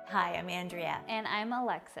 Hi, I'm Andrea. And I'm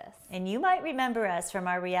Alexis. And you might remember us from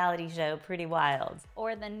our reality show, Pretty Wild.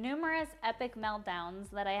 Or the numerous epic meltdowns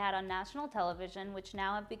that I had on national television, which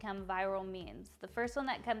now have become viral memes. The first one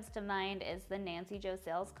that comes to mind is the Nancy Joe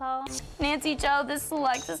sales call. Nancy Joe, this is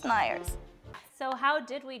Alexis Nyers. So how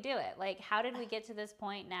did we do it? Like, how did we get to this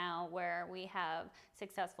point now where we have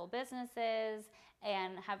successful businesses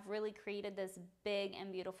and have really created this big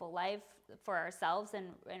and beautiful life for ourselves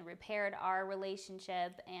and repaired our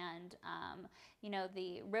relationship, and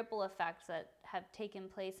the ripple effects that have taken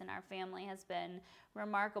place in our family has been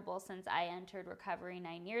remarkable since I entered recovery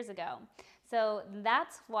 9 years ago. So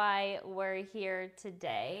that's why we're here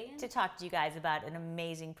today. To talk to you guys about an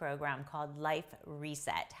amazing program called Life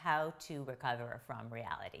Reset, How to Recover from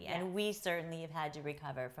Reality. Yes. And we certainly have had to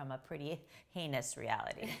recover from a pretty heinous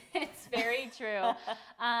reality. It's very true.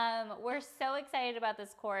 We're so excited about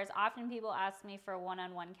this course. Often people ask me for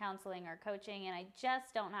one-on-one counseling or coaching, and I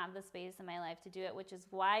just don't have the space in my life to do it, which is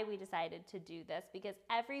why we decided to do this, because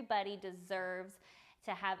everybody deserves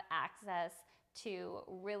to have access to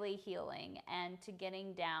really healing and to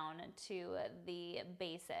getting down to the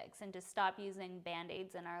basics and to stop using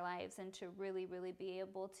Band-Aids in our lives and to really, really be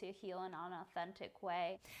able to heal in an authentic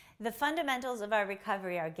way. The fundamentals of our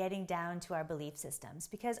recovery are getting down to our belief systems,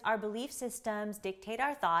 because our belief systems dictate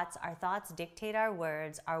our thoughts dictate our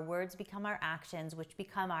words become our actions, which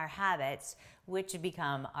become our habits, which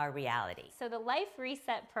become our reality. So the Life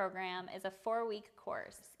Reset program is a 4-week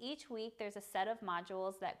course. Each week there's a set of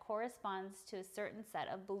modules that corresponds to a certain set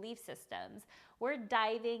of belief systems. We're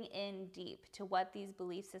diving in deep to what these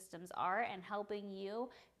belief systems are and helping you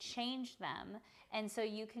change them, and so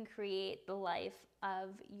you can create the life of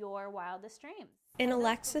your wildest dreams. In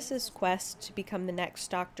Alexis's quest to become the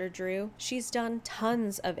next Dr. Drew, she's done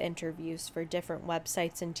tons of interviews for different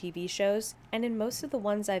websites and TV shows, and in most of the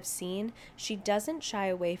ones I've seen, she doesn't shy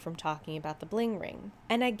away from talking about the bling ring.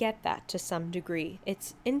 And I get that to some degree.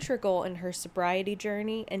 It's integral in her sobriety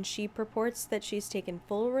journey, and she purports that she's taken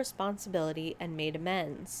full responsibility and made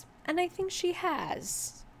amends. And I think she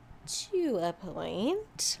has, to a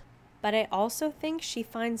point. But I also think she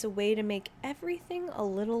finds a way to make everything a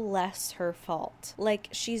little less her fault. Like,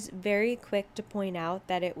 she's very quick to point out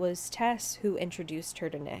that it was Tess who introduced her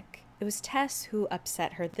to Nick. It was Tess who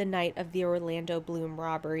upset her the night of the Orlando Bloom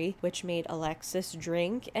robbery, which made Alexis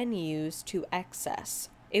drink and use to excess.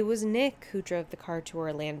 It was Nick who drove the car to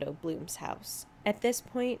Orlando Bloom's house. At this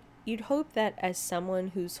point, you'd hope that as someone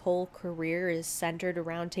whose whole career is centered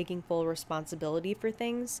around taking full responsibility for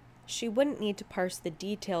things, she wouldn't need to parse the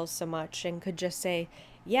details so much and could just say,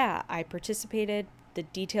 yeah, I participated, the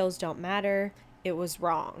details don't matter, it was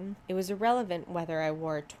wrong. It was irrelevant whether I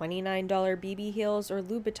wore $29 BB heels or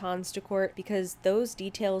Louboutins to court because those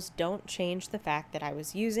details don't change the fact that I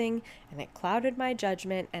was using and it clouded my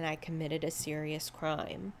judgment and I committed a serious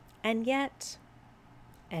crime. And yet,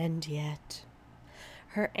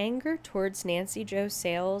 her anger towards Nancy Jo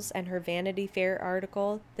Sales and her Vanity Fair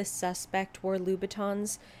article, The Suspect Wore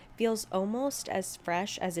Louboutins, feels almost as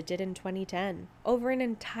fresh as it did in 2010. Over an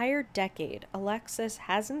entire decade, Alexis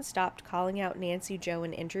hasn't stopped calling out Nancy Jo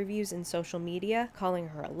in interviews and social media, calling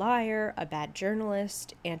her a liar, a bad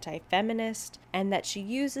journalist, anti-feminist, and that she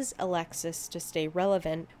uses Alexis to stay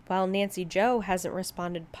relevant, while Nancy Jo hasn't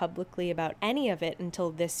responded publicly about any of it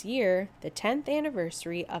until this year, the 10th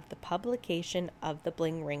anniversary of the publication of the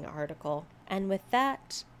Bling Ring article. And with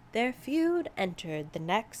that, their feud entered the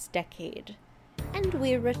next decade. And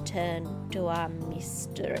we return to our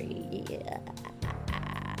mystery.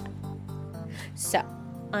 So,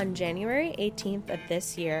 on January 18th of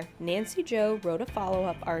this year, Nancy Jo wrote a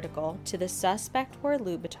follow-up article to The Suspect Wore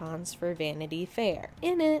Louboutins for Vanity Fair.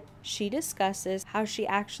 In it, she discusses how she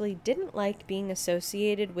actually didn't like being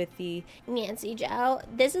associated with the Nancy Jo,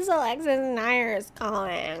 this is Alexis Nyers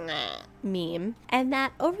calling meme, and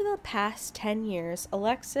that over the past 10 years,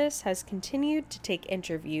 Alexis has continued to take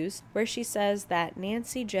interviews where she says that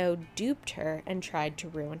Nancy Jo duped her and tried to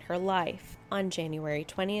ruin her life. On January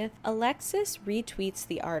 20th, Alexis retweets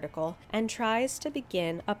the article and tries to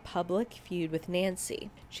begin a public feud with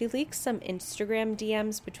Nancy. She leaks some Instagram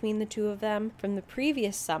DMs between the two of them from the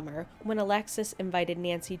previous summer when Alexis invited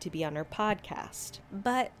Nancy to be on her podcast.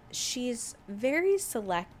 But she's very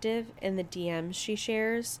selective in the DMs she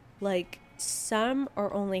shares. Like, some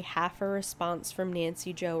are only half a response from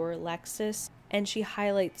Nancy Jo or Alexis, and she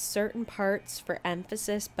highlights certain parts for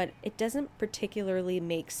emphasis, but it doesn't particularly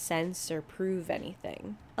make sense or prove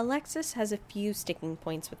anything. Alexis has a few sticking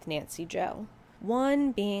points with Nancy Jo.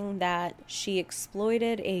 One being that she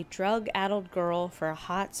exploited a drug-addled girl for a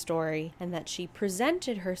hot story, and that she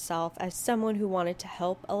presented herself as someone who wanted to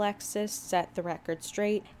help Alexis set the record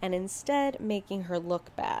straight, and instead making her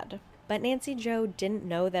look bad. But Nancy Jo didn't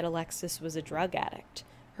know that Alexis was a drug addict.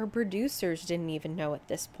 Her producers didn't even know at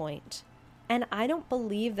this point. And I don't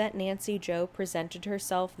believe that Nancy Jo presented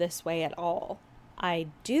herself this way at all. I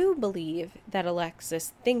do believe that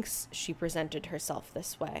Alexis thinks she presented herself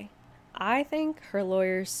this way. I think her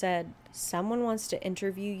lawyers said, someone wants to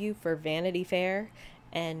interview you for Vanity Fair,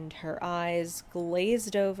 and her eyes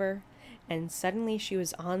glazed over, and suddenly she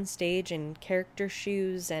was on stage in character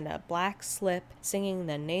shoes and a black slip, singing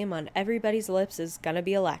the name on everybody's lips is gonna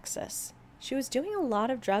be Alexis. She was doing a lot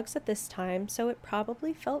of drugs at this time, so it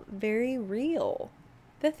probably felt very real.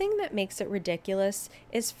 The thing that makes it ridiculous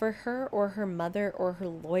is for her or her mother or her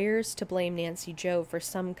lawyers to blame Nancy Jo for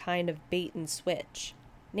some kind of bait and switch.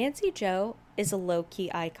 Nancy Jo is a low-key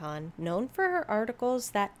icon, known for her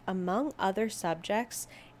articles that, among other subjects,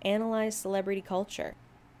 analyze celebrity culture.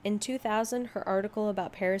 In 2000, her article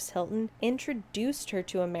about Paris Hilton introduced her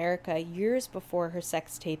to America years before her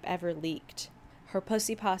sex tape ever leaked. Her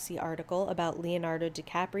Pussy Posse article about Leonardo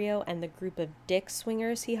DiCaprio and the group of dick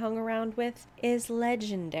swingers he hung around with is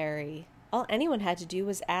legendary. All anyone had to do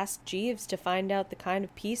was ask Jeeves to find out the kind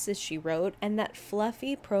of pieces she wrote, and that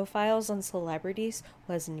fluffy profiles on celebrities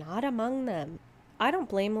was not among them. I don't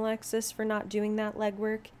blame Alexis for not doing that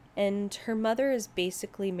legwork. And her mother is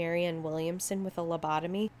basically Marianne Williamson with a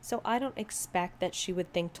lobotomy, so I don't expect that she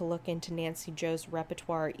would think to look into Nancy Joe's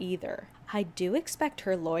repertoire either. I do expect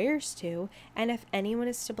her lawyers to, and if anyone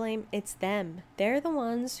is to blame, it's them. They're the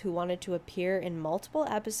ones who wanted to appear in multiple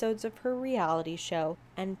episodes of her reality show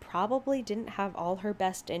and probably didn't have all her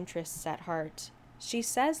best interests at heart. She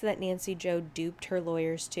says that Nancy Joe duped her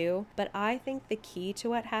lawyers too, but I think the key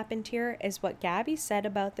to what happened here is what Gabby said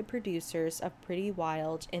about the producers of Pretty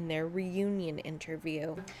Wild in their reunion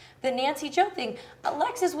interview. The Nancy Joe thing,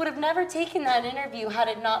 Alexis would have never taken that interview had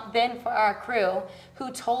it not been for our crew,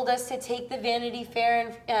 who told us to take the Vanity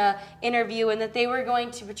Fair interview and that they were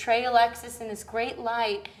going to portray Alexis in this great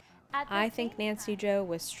light. I think Nancy Joe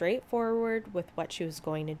was straightforward with what she was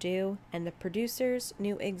going to do, and the producers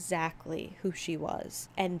knew exactly who she was.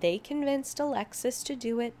 And they convinced Alexis to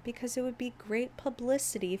do it because it would be great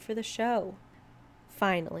publicity for the show.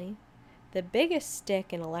 Finally, the biggest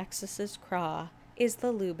stick in Alexis's craw is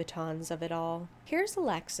the Louboutins of it all. Here's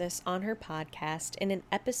Alexis on her podcast in an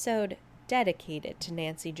episode dedicated to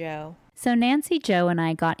Nancy Joe. So Nancy Joe and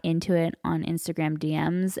I got into it on Instagram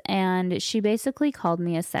DMs, and she basically called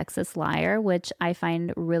me a sexist liar, which I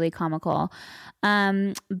find really comical.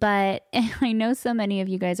 But I know so many of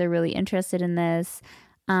you guys are really interested in this.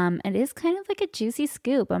 It is kind of like a juicy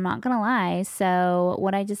scoop, I'm not going to lie. So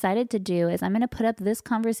what I decided to do is I'm going to put up this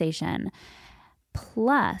conversation,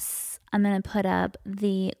 plus I'm going to put up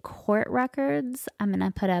the court records. I'm going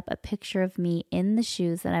to put up a picture of me in the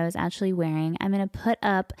shoes that I was actually wearing. I'm going to put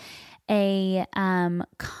up a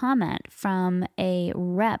comment from a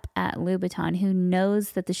rep at Louboutin who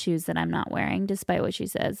knows that the shoes that I'm not wearing, despite what she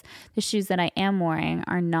says, the shoes that I am wearing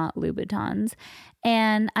are not Louboutins.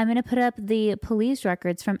 And I'm going to put up the police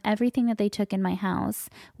records from everything that they took in my house,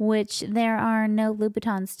 which there are no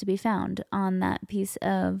Louboutins to be found on that piece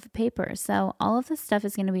of paper. So all of this stuff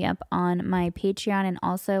is going to be up on my Patreon and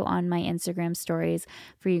also on my Instagram stories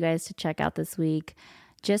for you guys to check out this week.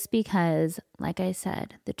 Just because, like I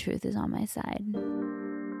said, the truth is on my side.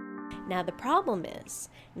 Now the problem is,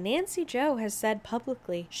 Nancy Joe has said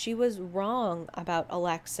publicly she was wrong about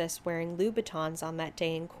Alexis wearing Louboutins on that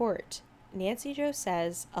day in court. Nancy Joe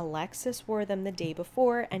says Alexis wore them the day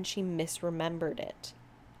before and she misremembered it.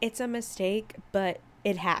 It's a mistake, but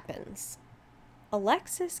it happens.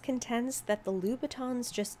 Alexis contends that the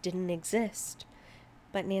Louboutins just didn't exist.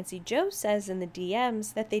 But Nancy Joe says in the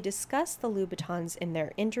DMs that they discussed the Louboutins in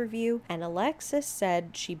their interview, and Alexis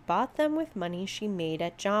said she bought them with money she made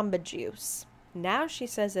at Jamba Juice. Now she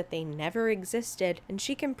says that they never existed, and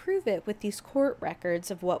she can prove it with these court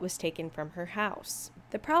records of what was taken from her house.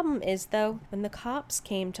 The problem is, though, when the cops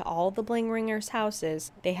came to all the Bling Ringers'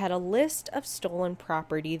 houses, they had a list of stolen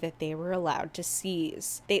property that they were allowed to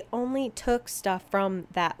seize. They only took stuff from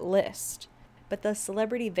that list. But the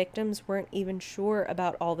celebrity victims weren't even sure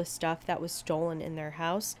about all the stuff that was stolen in their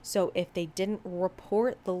house, so if they didn't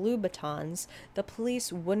report the Louboutins, the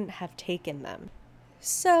police wouldn't have taken them.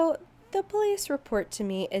 So, the police report to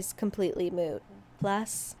me is completely moot.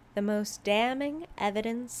 Plus, the most damning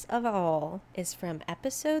evidence of all is from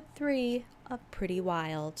episode 3 of Pretty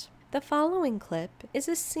Wild. The following clip is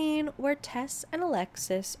a scene where Tess and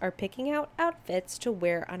Alexis are picking out outfits to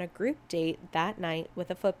wear on a group date that night with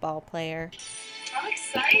a football player. I'm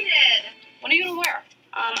excited. What are you gonna wear?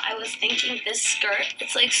 I was thinking this skirt.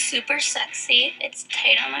 It's like super sexy. It's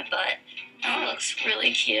tight on my butt. Oh, it looks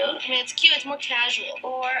really cute. I mean, it's cute. It's more casual.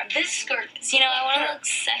 Or this skirt. You know, I want to look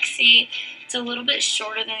sexy. It's a little bit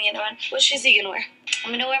shorter than the other one. What shoes are you gonna wear?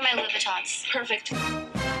 I'm gonna wear my Louboutins. Perfect.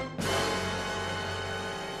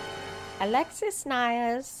 Alexis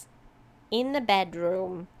Nyers in the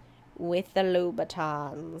bedroom with the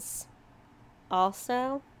Louboutins.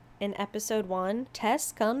 Also, in episode 1,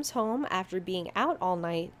 Tess comes home after being out all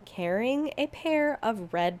night carrying a pair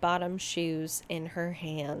of red-bottom shoes in her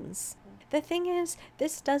hands. The thing is,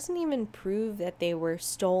 this doesn't even prove that they were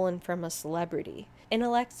stolen from a celebrity. In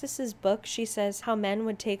Alexis's book, she says how men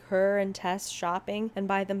would take her and Tess shopping and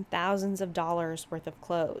buy them thousands of dollars worth of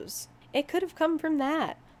clothes. It could have come from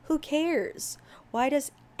that. Who cares? Why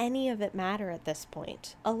does any of it matter at this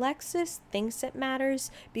point? Alexis thinks it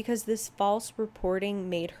matters because this false reporting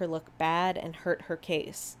made her look bad and hurt her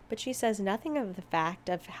case. But she says nothing of the fact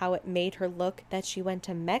of how it made her look that she went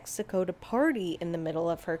to Mexico to party in the middle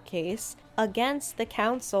of her case against the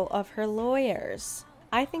counsel of her lawyers.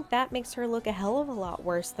 I think that makes her look a hell of a lot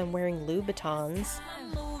worse than wearing Louboutins.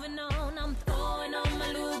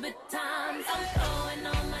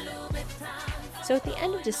 So at the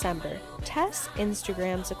end of December, Tess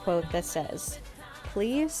Instagrams a quote that says,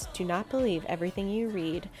 please do not believe everything you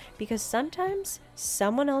read, because sometimes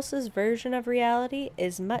someone else's version of reality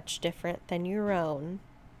is much different than your own.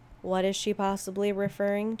 What is she possibly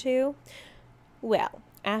referring to? Well,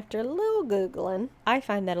 after a little Googling, I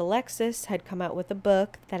find that Alexis had come out with a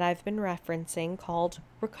book that I've been referencing called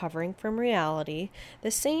Recovering from Reality,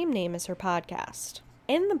 the same name as her podcast.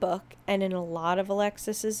 In the book, and in a lot of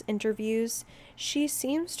Alexis's interviews, she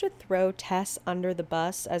seems to throw Tess under the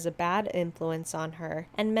bus as a bad influence on her,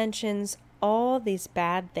 and mentions all these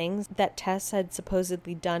bad things that Tess had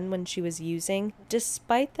supposedly done when she was using,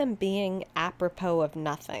 despite them being apropos of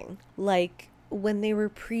nothing. Like, when they were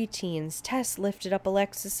preteens, Tess lifted up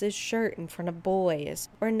Alexis's shirt in front of boys.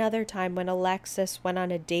 Or another time when Alexis went on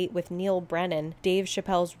a date with Neil Brennan, Dave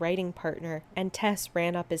Chappelle's writing partner, and Tess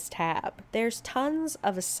ran up his tab. There's tons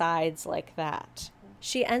of asides like that.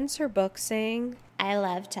 She ends her book saying, "I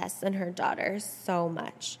love Tess and her daughters so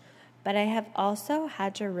much, but I have also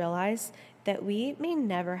had to realize that we may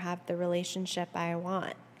never have the relationship I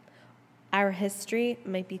want. Our history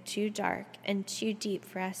might be too dark and too deep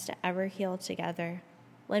for us to ever heal together.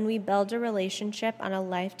 When we build a relationship on a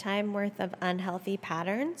lifetime worth of unhealthy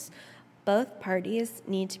patterns, both parties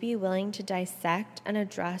need to be willing to dissect and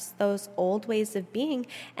address those old ways of being,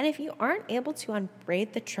 and if you aren't able to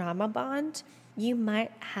unbraid the trauma bond, you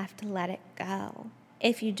might have to let it go.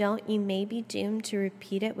 If you don't, you may be doomed to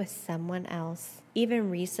repeat it with someone else. Even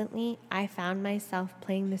recently, I found myself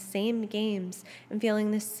playing the same games and feeling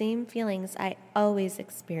the same feelings I always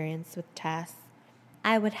experienced with Tess.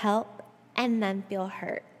 I would help and then feel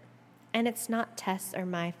hurt. And it's not Tess or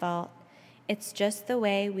my fault. It's just the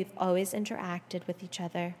way we've always interacted with each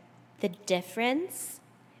other. The difference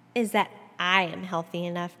is that I am healthy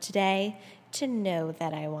enough today to know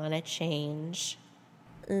that I want to change."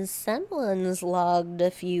 Someone's logged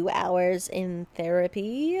a few hours in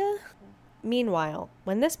therapy. Meanwhile,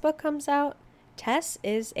 when this book comes out, Tess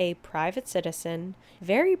is a private citizen,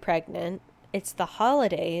 very pregnant, it's the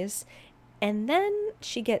holidays, and then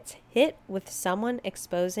she gets hit with someone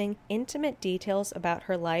exposing intimate details about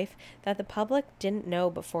her life that the public didn't know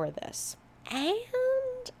before this.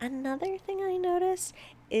 And another thing I noticed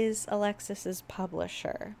is Alexis's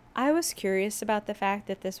publisher. I was curious about the fact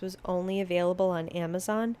that this was only available on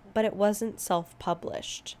Amazon, but it wasn't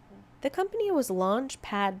self-published. The company was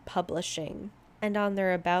Launchpad Publishing, and on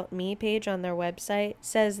their About Me page on their website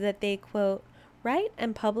says that they, quote, "write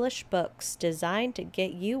and publish books designed to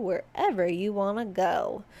get you wherever you want to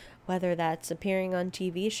go, whether that's appearing on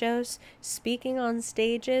TV shows, speaking on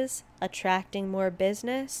stages, attracting more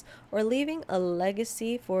business, or leaving a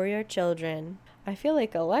legacy for your children." I feel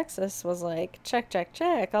like Alexis was like, check, check,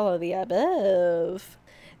 check, all of the above.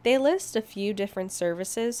 They list a few different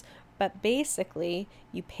services, but basically,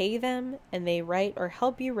 you pay them and they write or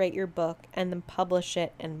help you write your book and then publish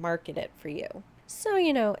it and market it for you. So,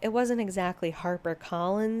 it wasn't exactly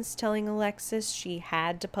HarperCollins telling Alexis she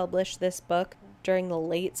had to publish this book during the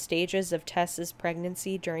late stages of Tess's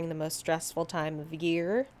pregnancy during the most stressful time of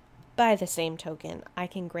year. By the same token, I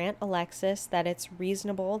can grant Alexis that it's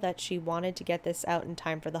reasonable that she wanted to get this out in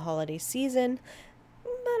time for the holiday season,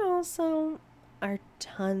 but also, are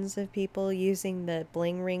tons of people using the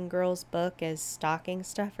Bling Ring Girls book as stocking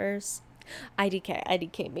stuffers?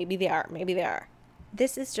 IDK, maybe they are.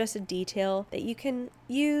 This is just a detail that you can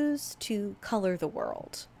use to color the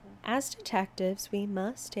world. As detectives, we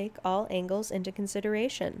must take all angles into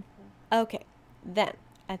consideration. Okay, then,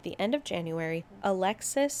 at the end of January,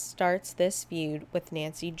 Alexis starts this feud with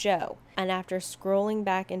Nancy Jo, and after scrolling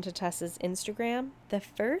back into Tess's Instagram, the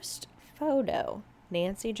first photo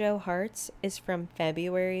Nancy Jo hearts is from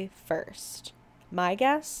February 1st. My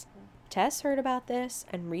guess? Tess heard about this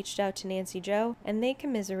and reached out to Nancy Jo, and they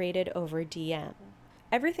commiserated over DM.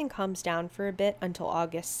 Everything calms down for a bit until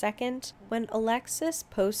August 2nd, when Alexis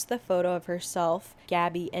posts the photo of herself,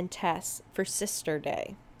 Gabby, and Tess for Sister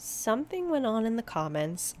Day. Something went on in the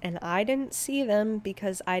comments, and I didn't see them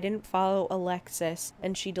because I didn't follow Alexis,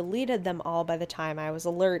 and she deleted them all by the time I was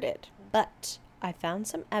alerted. But I found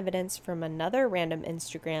some evidence from another random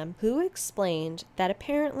Instagram who explained that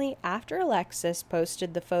apparently after Alexis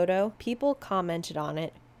posted the photo, people commented on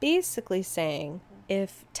it, basically saying,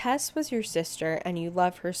 if Tess was your sister and you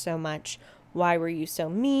love her so much, why were you so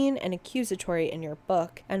mean and accusatory in your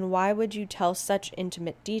book? And why would you tell such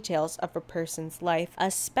intimate details of a person's life,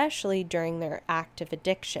 especially during their active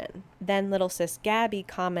addiction? Then little sis Gabby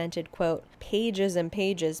commented, quote, pages and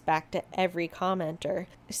pages back to every commenter,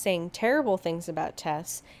 saying terrible things about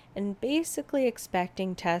Tess, and basically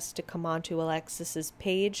expecting Tess to come onto Alexis's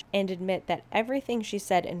page and admit that everything she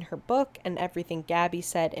said in her book and everything Gabby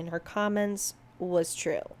said in her comments was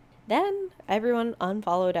true. Then everyone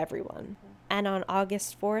unfollowed everyone. And on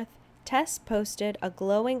August 4th, Tess posted a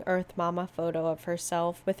glowing Earth Mama photo of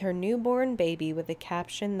herself with her newborn baby with a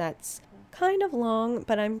caption that's kind of long,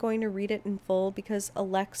 but I'm going to read it in full because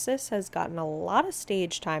Alexis has gotten a lot of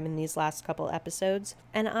stage time in these last couple episodes,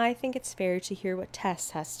 and I think it's fair to hear what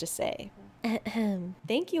Tess has to say.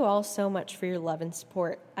 Thank you all so much for your love and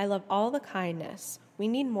support. I love all the kindness. We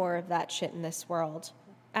need more of that shit in this world.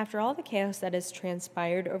 After all the chaos that has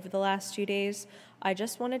transpired over the last 2 days, I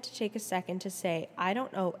just wanted to take a second to say I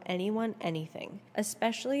don't owe anyone anything,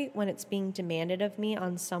 especially when it's being demanded of me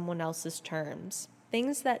on someone else's terms.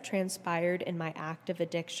 Things that transpired in my active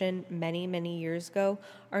addiction many, many years ago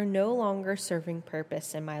are no longer serving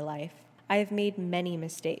purpose in my life. I have made many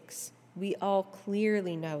mistakes. We all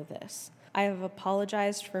clearly know this. I have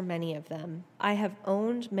apologized for many of them. I have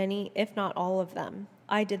owned many, if not all of them.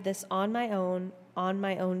 I did this on my own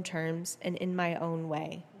terms, and in my own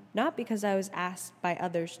way. Not because I was asked by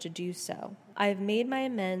others to do so. I have made my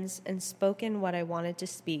amends and spoken what I wanted to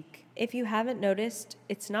speak. If you haven't noticed,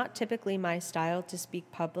 it's not typically my style to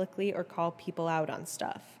speak publicly or call people out on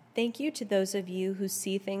stuff. Thank you to those of you who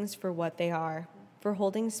see things for what they are, for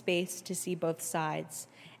holding space to see both sides.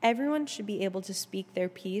 Everyone should be able to speak their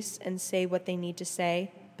piece and say what they need to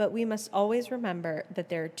say, but we must always remember that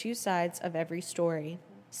there are two sides of every story.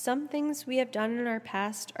 Some things we have done in our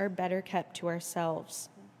past are better kept to ourselves.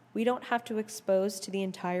 We don't have to expose to the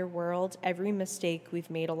entire world every mistake we've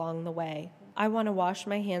made along the way. I want to wash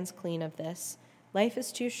my hands clean of this. Life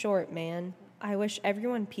is too short, man. I wish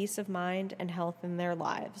everyone peace of mind and health in their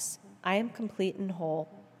lives. I am complete and whole.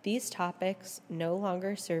 These topics no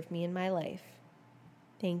longer serve me in my life.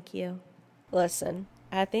 Thank you. Listen,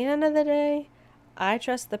 at the end of the day, I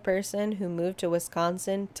trust the person who moved to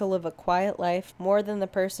Wisconsin to live a quiet life more than the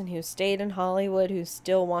person who stayed in Hollywood who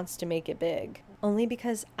still wants to make it big. Only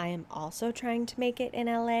because I am also trying to make it in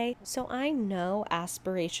LA, so I know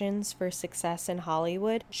aspirations for success in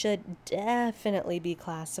Hollywood should definitely be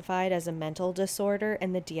classified as a mental disorder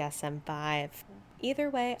in the DSM-5. Either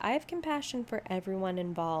way, I have compassion for everyone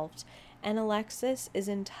involved, and Alexis is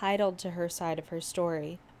entitled to her side of her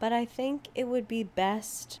story. But I think it would be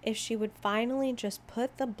best if she would finally just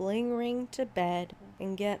put the bling ring to bed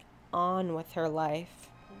and get on with her life.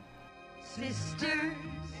 Sisters,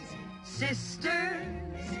 sisters,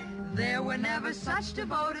 there were never such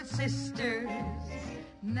devoted sisters.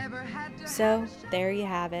 Never had to. So, there you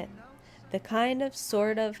have it. The kind of,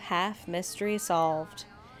 sort of, half mystery solved.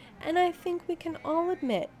 And I think we can all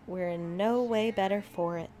admit we're in no way better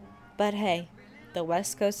for it. But hey, the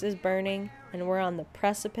West Coast is burning, and we're on the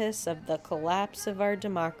precipice of the collapse of our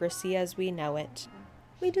democracy as we know it.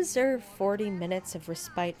 We deserve 40 minutes of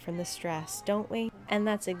respite from the stress, don't we? And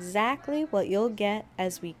that's exactly what you'll get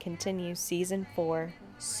as we continue Season 4.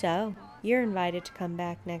 So, you're invited to come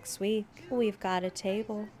back next week. We've got a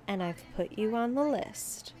table, and I've put you on the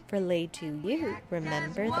list for Lay Do You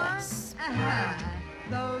Remember This?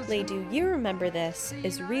 Lay Do You Remember This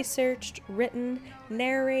is researched, written,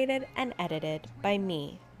 narrated, and edited by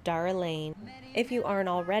me, Dara Lane. If you aren't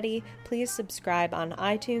already, please subscribe on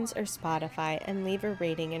iTunes or Spotify and leave a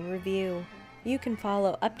rating and review. You can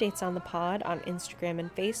follow updates on the pod on Instagram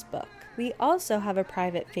and Facebook. We also have a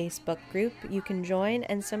private Facebook group you can join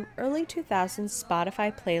and some early 2000s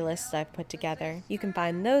Spotify playlists I've put together. You can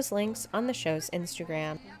find those links on the show's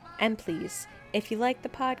Instagram. And please, if you like the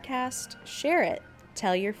podcast, share it.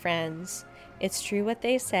 Tell your friends. It's true what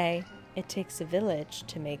they say, it takes a village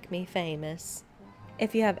to make me famous.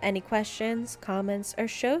 If you have any questions, comments, or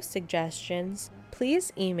show suggestions,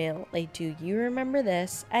 please email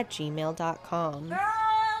laydouyourememberthis@gmail.com. Girls,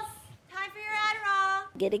 time for your Adderall.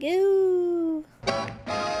 Giddy goo!